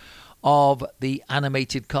content of the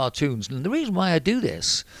animated cartoons. And the reason why I do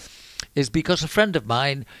this is because a friend of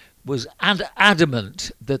mine was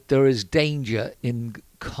adamant that there is danger in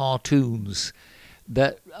cartoons,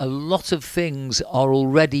 that a lot of things are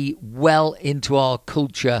already well into our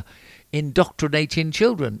culture, indoctrinating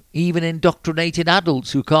children, even indoctrinating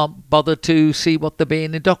adults who can't bother to see what they're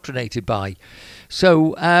being indoctrinated by.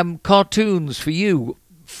 So, cartoons for you,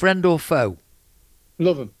 friend or foe?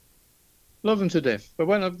 Love them to death. But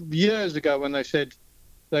years ago when they said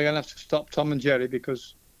they're going to have to stop Tom and Jerry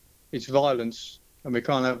because it's violence and we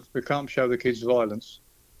can't show the kids violence,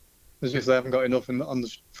 as if they haven't got enough on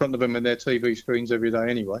the front of them and their TV screens every day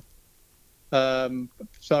anyway. No,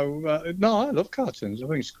 I love cartoons. I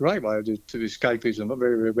think it's a great way to escapism. I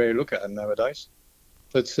very, very look at them nowadays.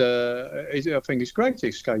 But I think it's great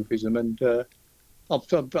escapism, and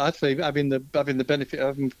I've actually having the benefit of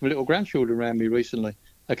having little grandchildren around me recently.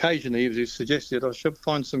 Occasionally, it was suggested I should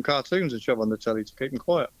find some cartoons and shove on the telly to keep them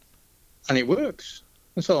quiet, and it works.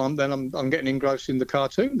 And so I'm getting engrossed in the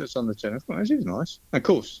cartoon that's on the telly. I thought, this is nice. And of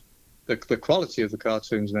course, the quality of the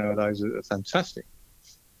cartoons nowadays are fantastic.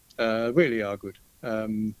 Really are good.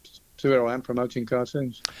 So here I am promoting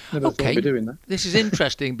cartoons. Never thought I'd be doing that. This is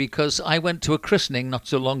interesting because I went to a christening not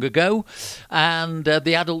so long ago, and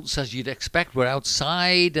the adults, as you'd expect, were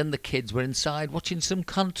outside and the kids were inside watching some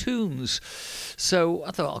cartoons. So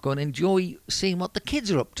I thought I'll go and enjoy seeing what the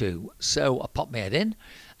kids are up to. So I popped my head in,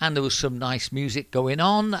 and there was some nice music going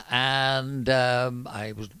on, and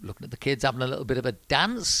I was looking at the kids having a little bit of a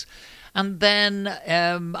dance. And then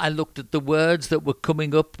I looked at the words that were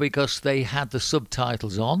coming up because they had the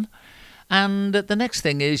subtitles on. And the next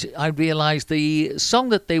thing is I realised the song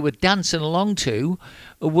that they were dancing along to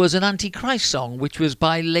was an Antichrist song, which was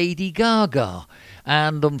by Lady Gaga.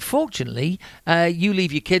 And unfortunately, you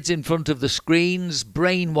leave your kids in front of the screens,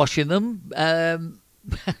 brainwashing them. Are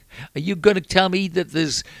you going to tell me that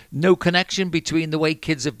there's no connection between the way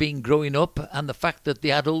kids have been growing up and the fact that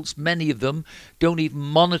the adults, many of them, don't even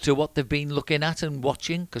monitor what they've been looking at and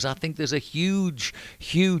watching? Because I think there's a huge,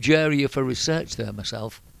 huge area for research there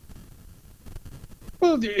myself.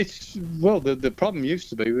 Well, the problem used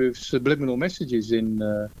to be with subliminal messages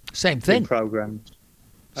in same thing in programs.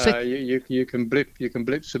 You can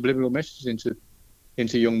blip subliminal messages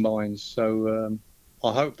into young minds. So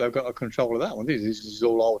I hope they've got a control of that one. This is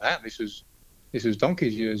all old hat. This was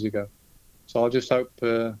donkeys years ago. So I just hope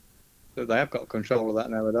that they have got control of that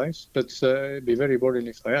nowadays. But it'd be very worrying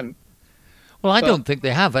if they hadn't. Well, I don't think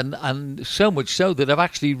they have, and so much so that I've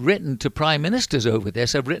actually written to prime ministers over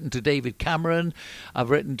this. I've written to David Cameron,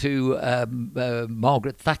 I've written to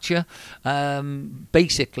Margaret Thatcher.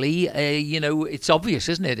 Basically, it's obvious,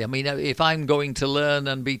 isn't it? I mean, if I'm going to learn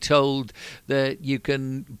and be told that you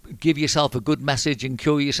can give yourself a good message and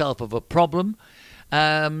cure yourself of a problem,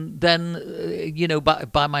 then,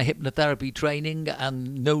 by my hypnotherapy training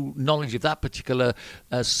and no knowledge of that particular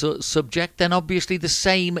subject, then obviously the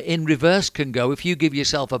same in reverse can go. If you give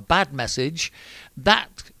yourself a bad message,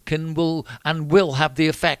 that will have the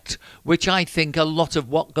effect which I think a lot of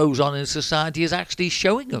what goes on in society is actually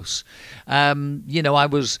showing us. I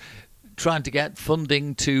was trying to get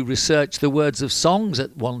funding to research the words of songs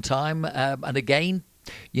at one time, and again,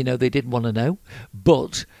 they didn't want to know,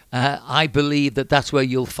 but I believe that that's where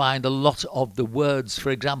you'll find a lot of the words, for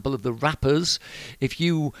example, of the rappers. If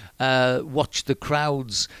you watch the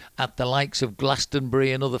crowds at the likes of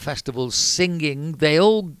Glastonbury and other festivals singing, they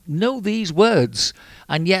all know these words,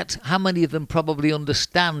 and yet how many of them probably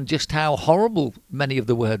understand just how horrible many of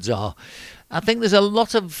the words are? I think there's a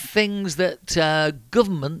lot of things that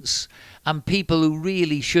governments and people who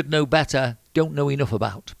really should know better don't know enough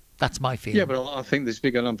about. That's my feeling. Yeah, but I think this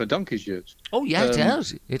big on for donkeys years. Oh yeah, it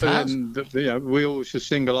has. It has. We always just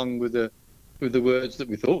sing along with the words that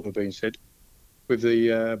we thought were being said, with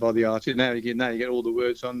by the artist. Now you get all the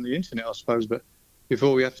words on the internet, I suppose. But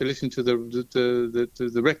before we have to listen to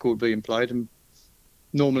the record being played, and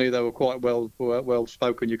normally they were quite well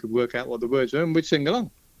spoken. You could work out what the words were, and we'd sing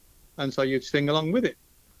along, and so you'd sing along with it.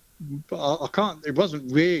 But I can't. It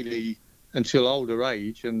wasn't really until older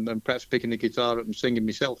age and perhaps picking the guitar up and singing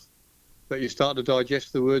myself that you start to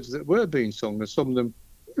digest the words that were being sung, and some of them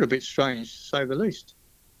were a bit strange, to say the least,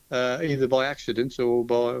 either by accident or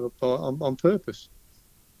on purpose.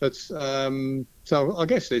 But so I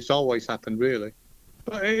guess it's always happened, really.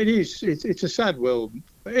 But it's a sad world.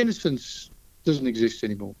 Innocence doesn't exist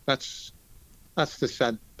anymore. That's the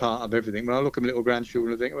sad part of everything. When I look at my little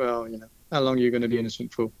grandchildren, I think, well, how long are you going to be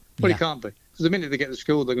innocent for? Well, you can't be. Because the minute they get to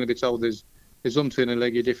school, they're going to be told there's umpteen and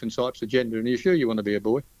leggy different types of gender, and you're sure you want to be a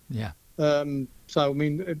boy. Yeah. So, I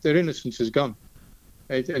mean, their innocence is gone.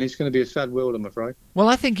 And it's going to be a sad world, I'm afraid. Well,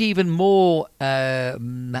 I think even more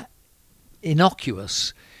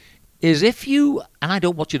innocuous is if you, and I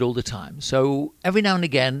don't watch it all the time, so every now and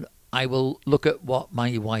again I will look at what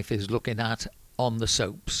my wife is looking at on the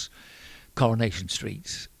soaps, Coronation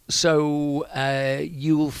Street. So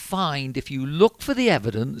you'll find, if you look for the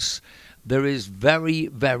evidence, there is very,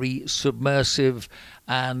 very submersive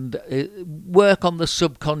and work on the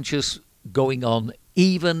subconscious going on,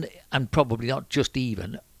 even, and probably not just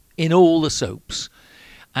even, in all the soaps.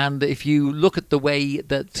 And if you look at the way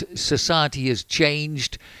that society has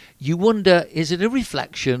changed, you wonder, is it a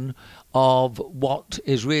reflection of what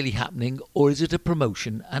is really happening, or is it a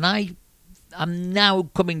promotion? And I I'm now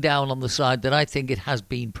coming down on the side that I think it has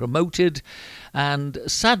been promoted. And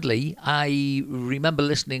sadly, I remember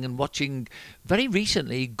listening and watching very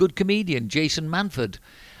recently good comedian Jason Manford.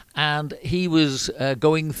 And he was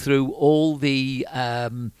going through all the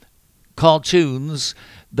cartoons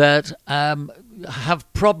that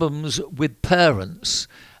have problems with parents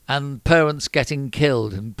and parents getting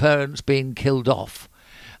killed and parents being killed off.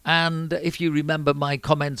 And if you remember my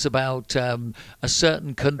comments about a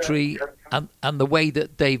certain country and the way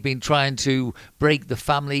that they've been trying to break the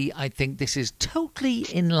family, I think this is totally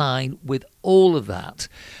in line with all of that.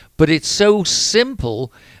 But it's so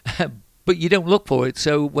simple, but you don't look for it.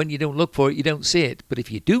 So when you don't look for it, you don't see it. But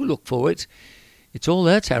if you do look for it, it's all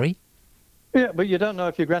there, Terry. Yeah, but you don't know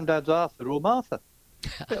if your granddad's Arthur or Martha.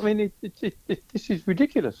 I mean, this is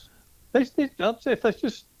ridiculous. I'd say if that's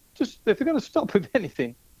just if they're going to stop with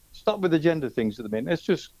anything, stop with the gender things at the minute. Let's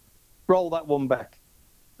just roll that one back.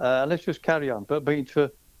 Let's just carry on. But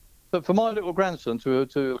for my little grandson to a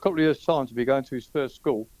couple of years' time to be going to his first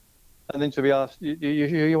school, and then to be asked,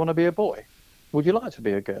 you want to be a boy? Would you like to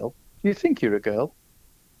be a girl? Do you think you're a girl?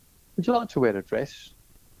 Would you like to wear a dress? Do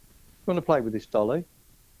you want to play with this dolly?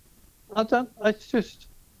 I don't. It's just.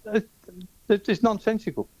 It's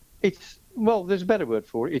nonsensical. There's a better word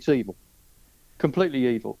for it. It's evil. Completely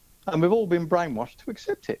evil. And we've all been brainwashed to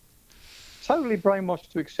accept it. Totally brainwashed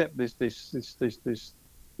to accept the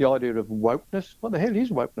idea of wokeness. What the hell is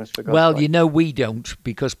wokeness, for God's Well, sake? you know we don't,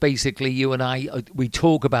 because basically you and I, we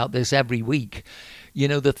talk about this every week. You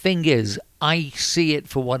know, the thing is, I see it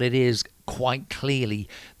for what it is quite clearly.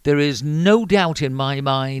 There is no doubt in my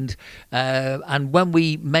mind, and when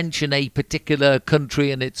we mention a particular country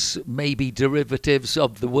and it's maybe derivatives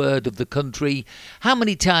of the word of the country, how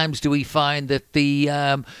many times do we find that the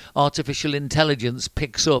artificial intelligence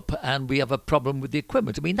picks up and we have a problem with the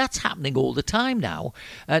equipment? I mean, that's happening all the time now,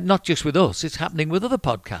 not just with us, it's happening with other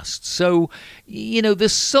podcasts. So, you know,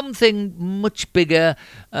 there's something much bigger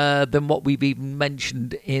than what we've even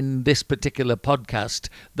mentioned in this particular podcast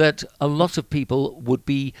that a lot of people would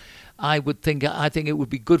be, I think it would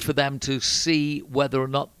be good for them to see whether or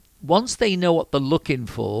not, once they know what they're looking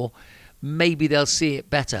for, maybe they'll see it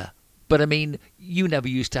better. But I mean, you never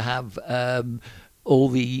used to have all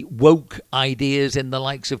the woke ideas in the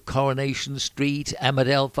likes of Coronation Street,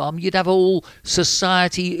 Emmerdale Farm. You'd have all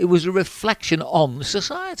society. It was a reflection on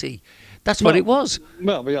society. That's what it was.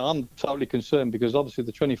 Well, yeah, I'm totally concerned because obviously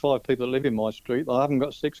the 25 people that live in my street, I haven't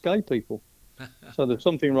got 6 gay people. So there's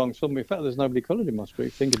something wrong somewhere. In fact, there's nobody coloured in my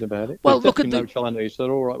street, thinking about it. Well, there's look at no Chinese, so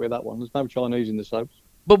they're all right with that one. There's no Chinese in the soaps.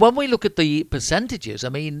 But when we look at the percentages, I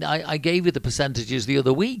mean, I gave you the percentages the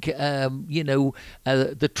other week,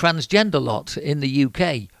 the transgender lot in the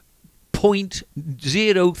UK,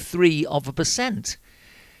 0.03%.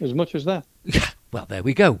 As much as that. Well, there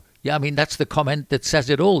we go. Yeah, I mean, that's the comment that says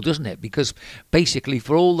it all, doesn't it? Because basically,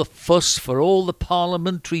 for all the fuss, for all the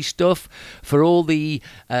parliamentary stuff, for all the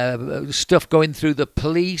stuff going through the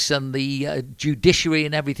police and the judiciary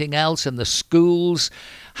and everything else and the schools,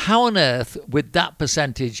 how on earth, with that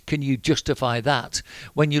percentage, can you justify that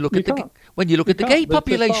when you look at the gay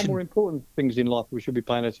population? There's far more important things in life we should be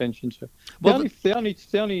paying attention to. The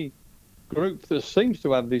only group that seems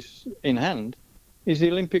to have this in hand is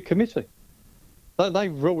the Olympic Committee.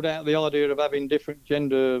 They've ruled out the idea of having different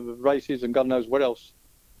gender races and God knows what else.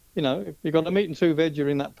 You know, if you've got a meat and 2 veg, you're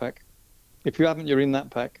in that pack. If you haven't, you're in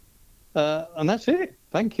that pack. And that's it.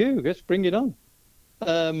 Thank you. Let's bring it on.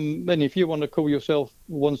 Then if you want to call yourself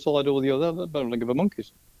one side or the other, don't give a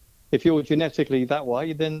monkeys. If you're genetically that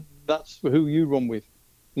way, then that's who you run with.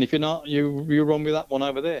 And if you're not, you run with that one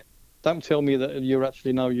over there. Don't tell me that you're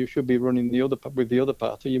actually, no, you should be running with the other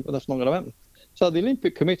party. That's not going to happen. So the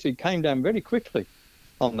Olympic Committee came down very quickly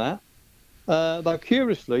on that. Though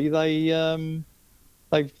curiously, they've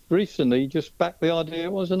recently just backed the idea.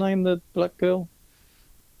 What was her name? The black girl,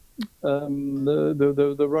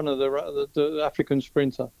 the runner, the African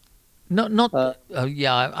sprinter.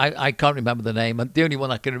 I can't remember the name. The only one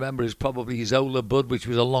I can remember is probably Zola Budd, which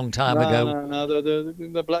was a long time ago. No,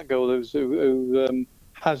 the black girl who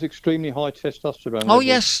has extremely high testosterone. Oh,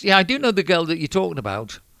 yes. Yeah, I do know the girl that you're talking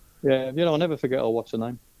about. Yeah, I'll never forget what's her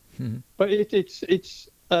name. But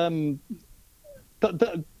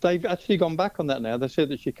they've actually gone back on that now. They said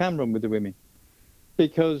that she can run with the women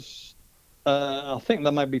because I think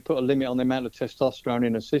they maybe put a limit on the amount of testosterone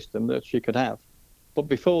in her system that she could have. But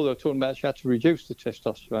before they were talking about she had to reduce the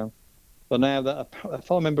testosterone. But now that,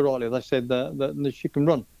 if I remember rightly, they said that she can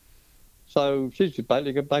run. So she's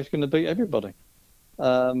basically going to beat everybody.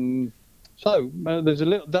 So there's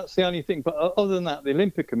that's the only thing. But other than that, the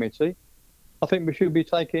Olympic Committee, I think we should be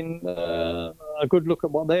taking a good look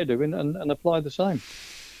at what they're doing and apply the same.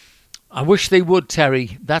 I wish they would,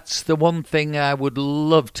 Terry. That's the one thing I would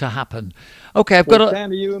love to happen. Okay, I've Well, got it's a... down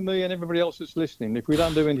to you and me and everybody else that's listening. If we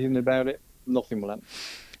don't do anything about it, nothing will happen.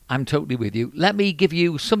 I'm totally with you. Let me give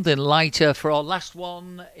you something lighter for our last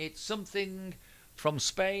one. It's something from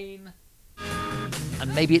Spain,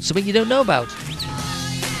 and maybe it's something you don't know about.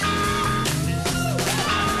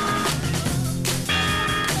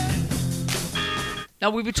 Now,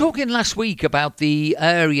 we were talking last week about the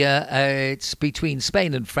area, it's between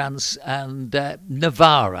Spain and France, and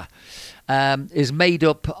Navarra is made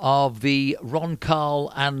up of the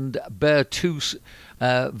Roncal and Bertus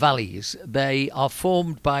valleys. They are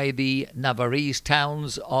formed by the Navarrese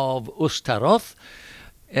towns of Ustaroth,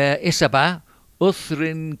 Isaba,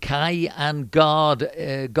 Uthrincai and Garde,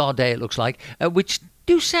 it looks like, which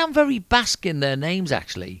do sound very Basque in their names,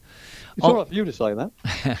 actually. It's all right for you to say that.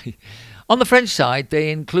 On the French side, they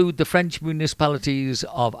include the French municipalities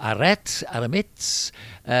of Arret, Aramitz,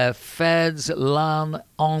 Fez, Lan,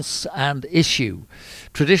 Anse and Issue.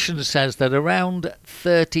 Tradition says that around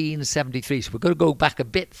 1373, so we're going to go back a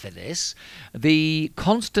bit for this, the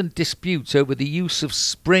constant disputes over the use of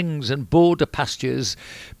springs and border pastures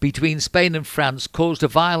between Spain and France caused a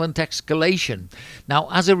violent escalation. Now,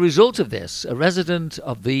 as a result of this, a resident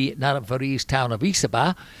of the Navarrese town of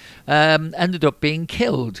Isaba ended up being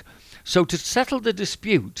killed. So to settle the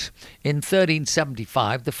dispute in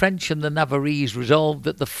 1375, the French and the Navarrese resolved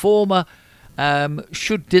that the former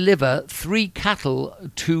should deliver 3 cattle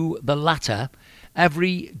to the latter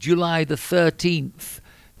every July the 13th.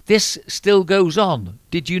 This still goes on.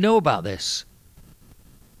 Did you know about this?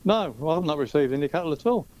 No, well, I've not received any cattle at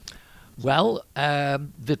all. Well,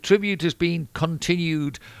 the tribute has been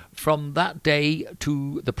continued from that day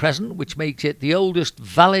to the present, which makes it the oldest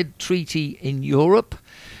valid treaty in Europe.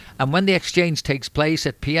 And when the exchange takes place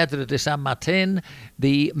at Piedra de San Martin,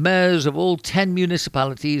 the mayors of all 10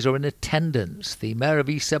 municipalities are in attendance. The mayor of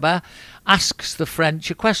Isaba asks the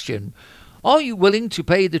French a question. Are you willing to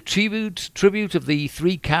pay the tribute of the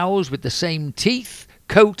 3 cows with the same teeth,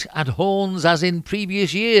 coat and horns as in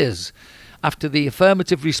previous years? After the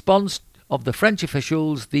affirmative response of the French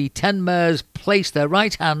officials, the 10 mayors place their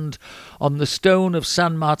right hand on the stone of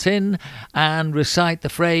San Martin and recite the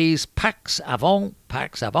phrase Pax Avant,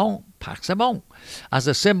 Pax Avant, Pax Avant, as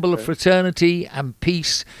a symbol of fraternity and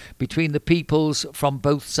peace between the peoples from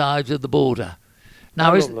both sides of the border.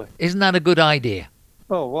 Now, isn't that a good idea?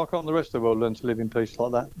 Oh, why can't the rest of the world learn to live in peace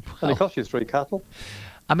like that? And it costs you 3 cattle.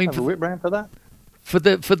 I mean, have a whip round for that. For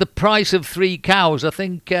the price of 3 cows, I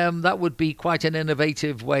think that would be quite an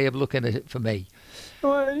innovative way of looking at it for me.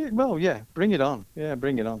 Well, yeah, bring it on. Yeah,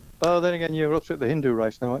 bring it on. Oh, then again, you're upset the Hindu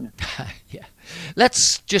race now, aren't you? Yeah.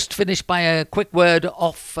 Let's just finish by a quick word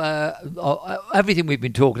off everything we've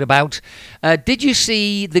been talking about. Did you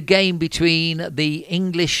see the game between the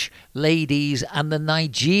English ladies and the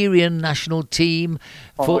Nigerian national team?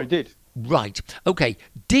 Oh, I did. Right. Okay.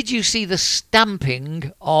 Did you see the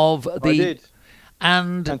stamping of the... I did.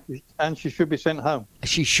 And she should be sent home.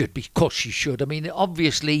 She should be. Of course she should. I mean,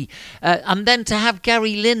 obviously. And then to have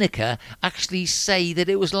Gary Lineker actually say that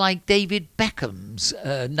it was like David Beckham's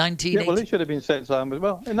 1980. Yeah, well, he should have been sent home as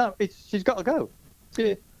well. No, she's got to go.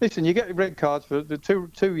 Yeah, listen, you get red cards for the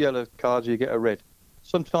two yellow cards, you get a red.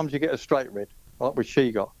 Sometimes you get a straight red, like which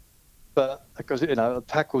she got. But because, the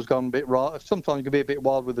tackle's gone a bit right. Sometimes you can be a bit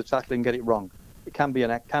wild with the tackle and get it wrong. It can be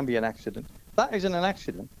an accident. That isn't an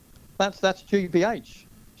accident. That's GBH.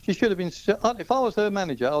 She should have been... If I was her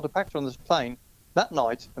manager, I would have packed her on this plane that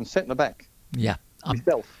night and sent her back. Yeah.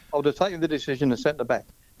 Myself. I would have taken the decision and sent her back.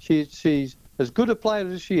 She's as good a player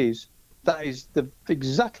as she is. That is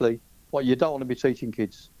exactly what you don't want to be teaching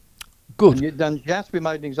kids. Good. Then she has to be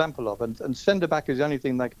made an example of, and send her back is the only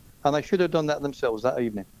thing and they should have done that themselves that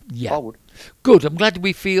evening. Yeah. I would. Good. I'm glad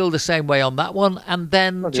we feel the same way on that one. And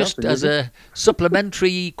then just as a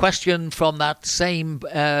supplementary question from that same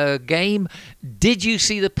game, did you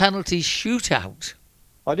see the penalty shootout?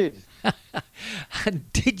 I did.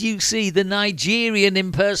 And did you see the Nigerian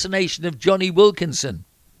impersonation of Johnny Wilkinson?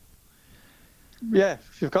 Yeah,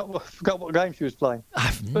 forgot what game she was playing.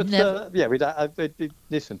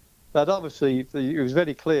 Listen, but obviously it was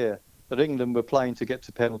very clear that England were playing to get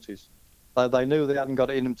to penalties. They knew they hadn't got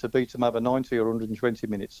it in them to beat them over 90 or 120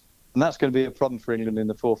 minutes. And that's going to be a problem for England in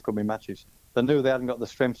the forthcoming matches. They knew they hadn't got the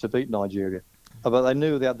strength to beat Nigeria. But they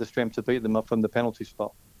knew they had the strength to beat them up from the penalty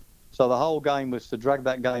spot. So the whole game was to drag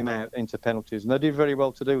that game out into penalties. And they did very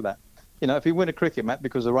well to do that. If you win a cricket match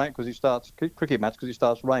because it starts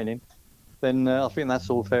raining, then I think that's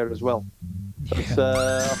all fair as well.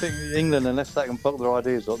 But I think England, unless they can put their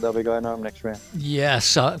ideas up, they'll be going home next round.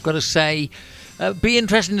 Yes, I've got to say, be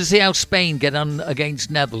interesting to see how Spain get on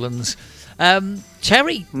against Netherlands.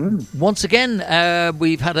 Terry, once again,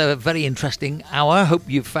 we've had a very interesting hour. Hope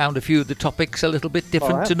you've found a few of the topics a little bit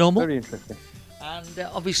different to normal. Very interesting. And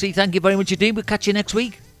obviously, thank you very much indeed. We'll catch you next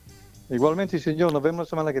week. Igualmente, señor. Nos vemos la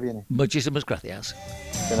semana que viene. Muchísimas gracias.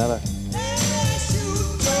 De nada.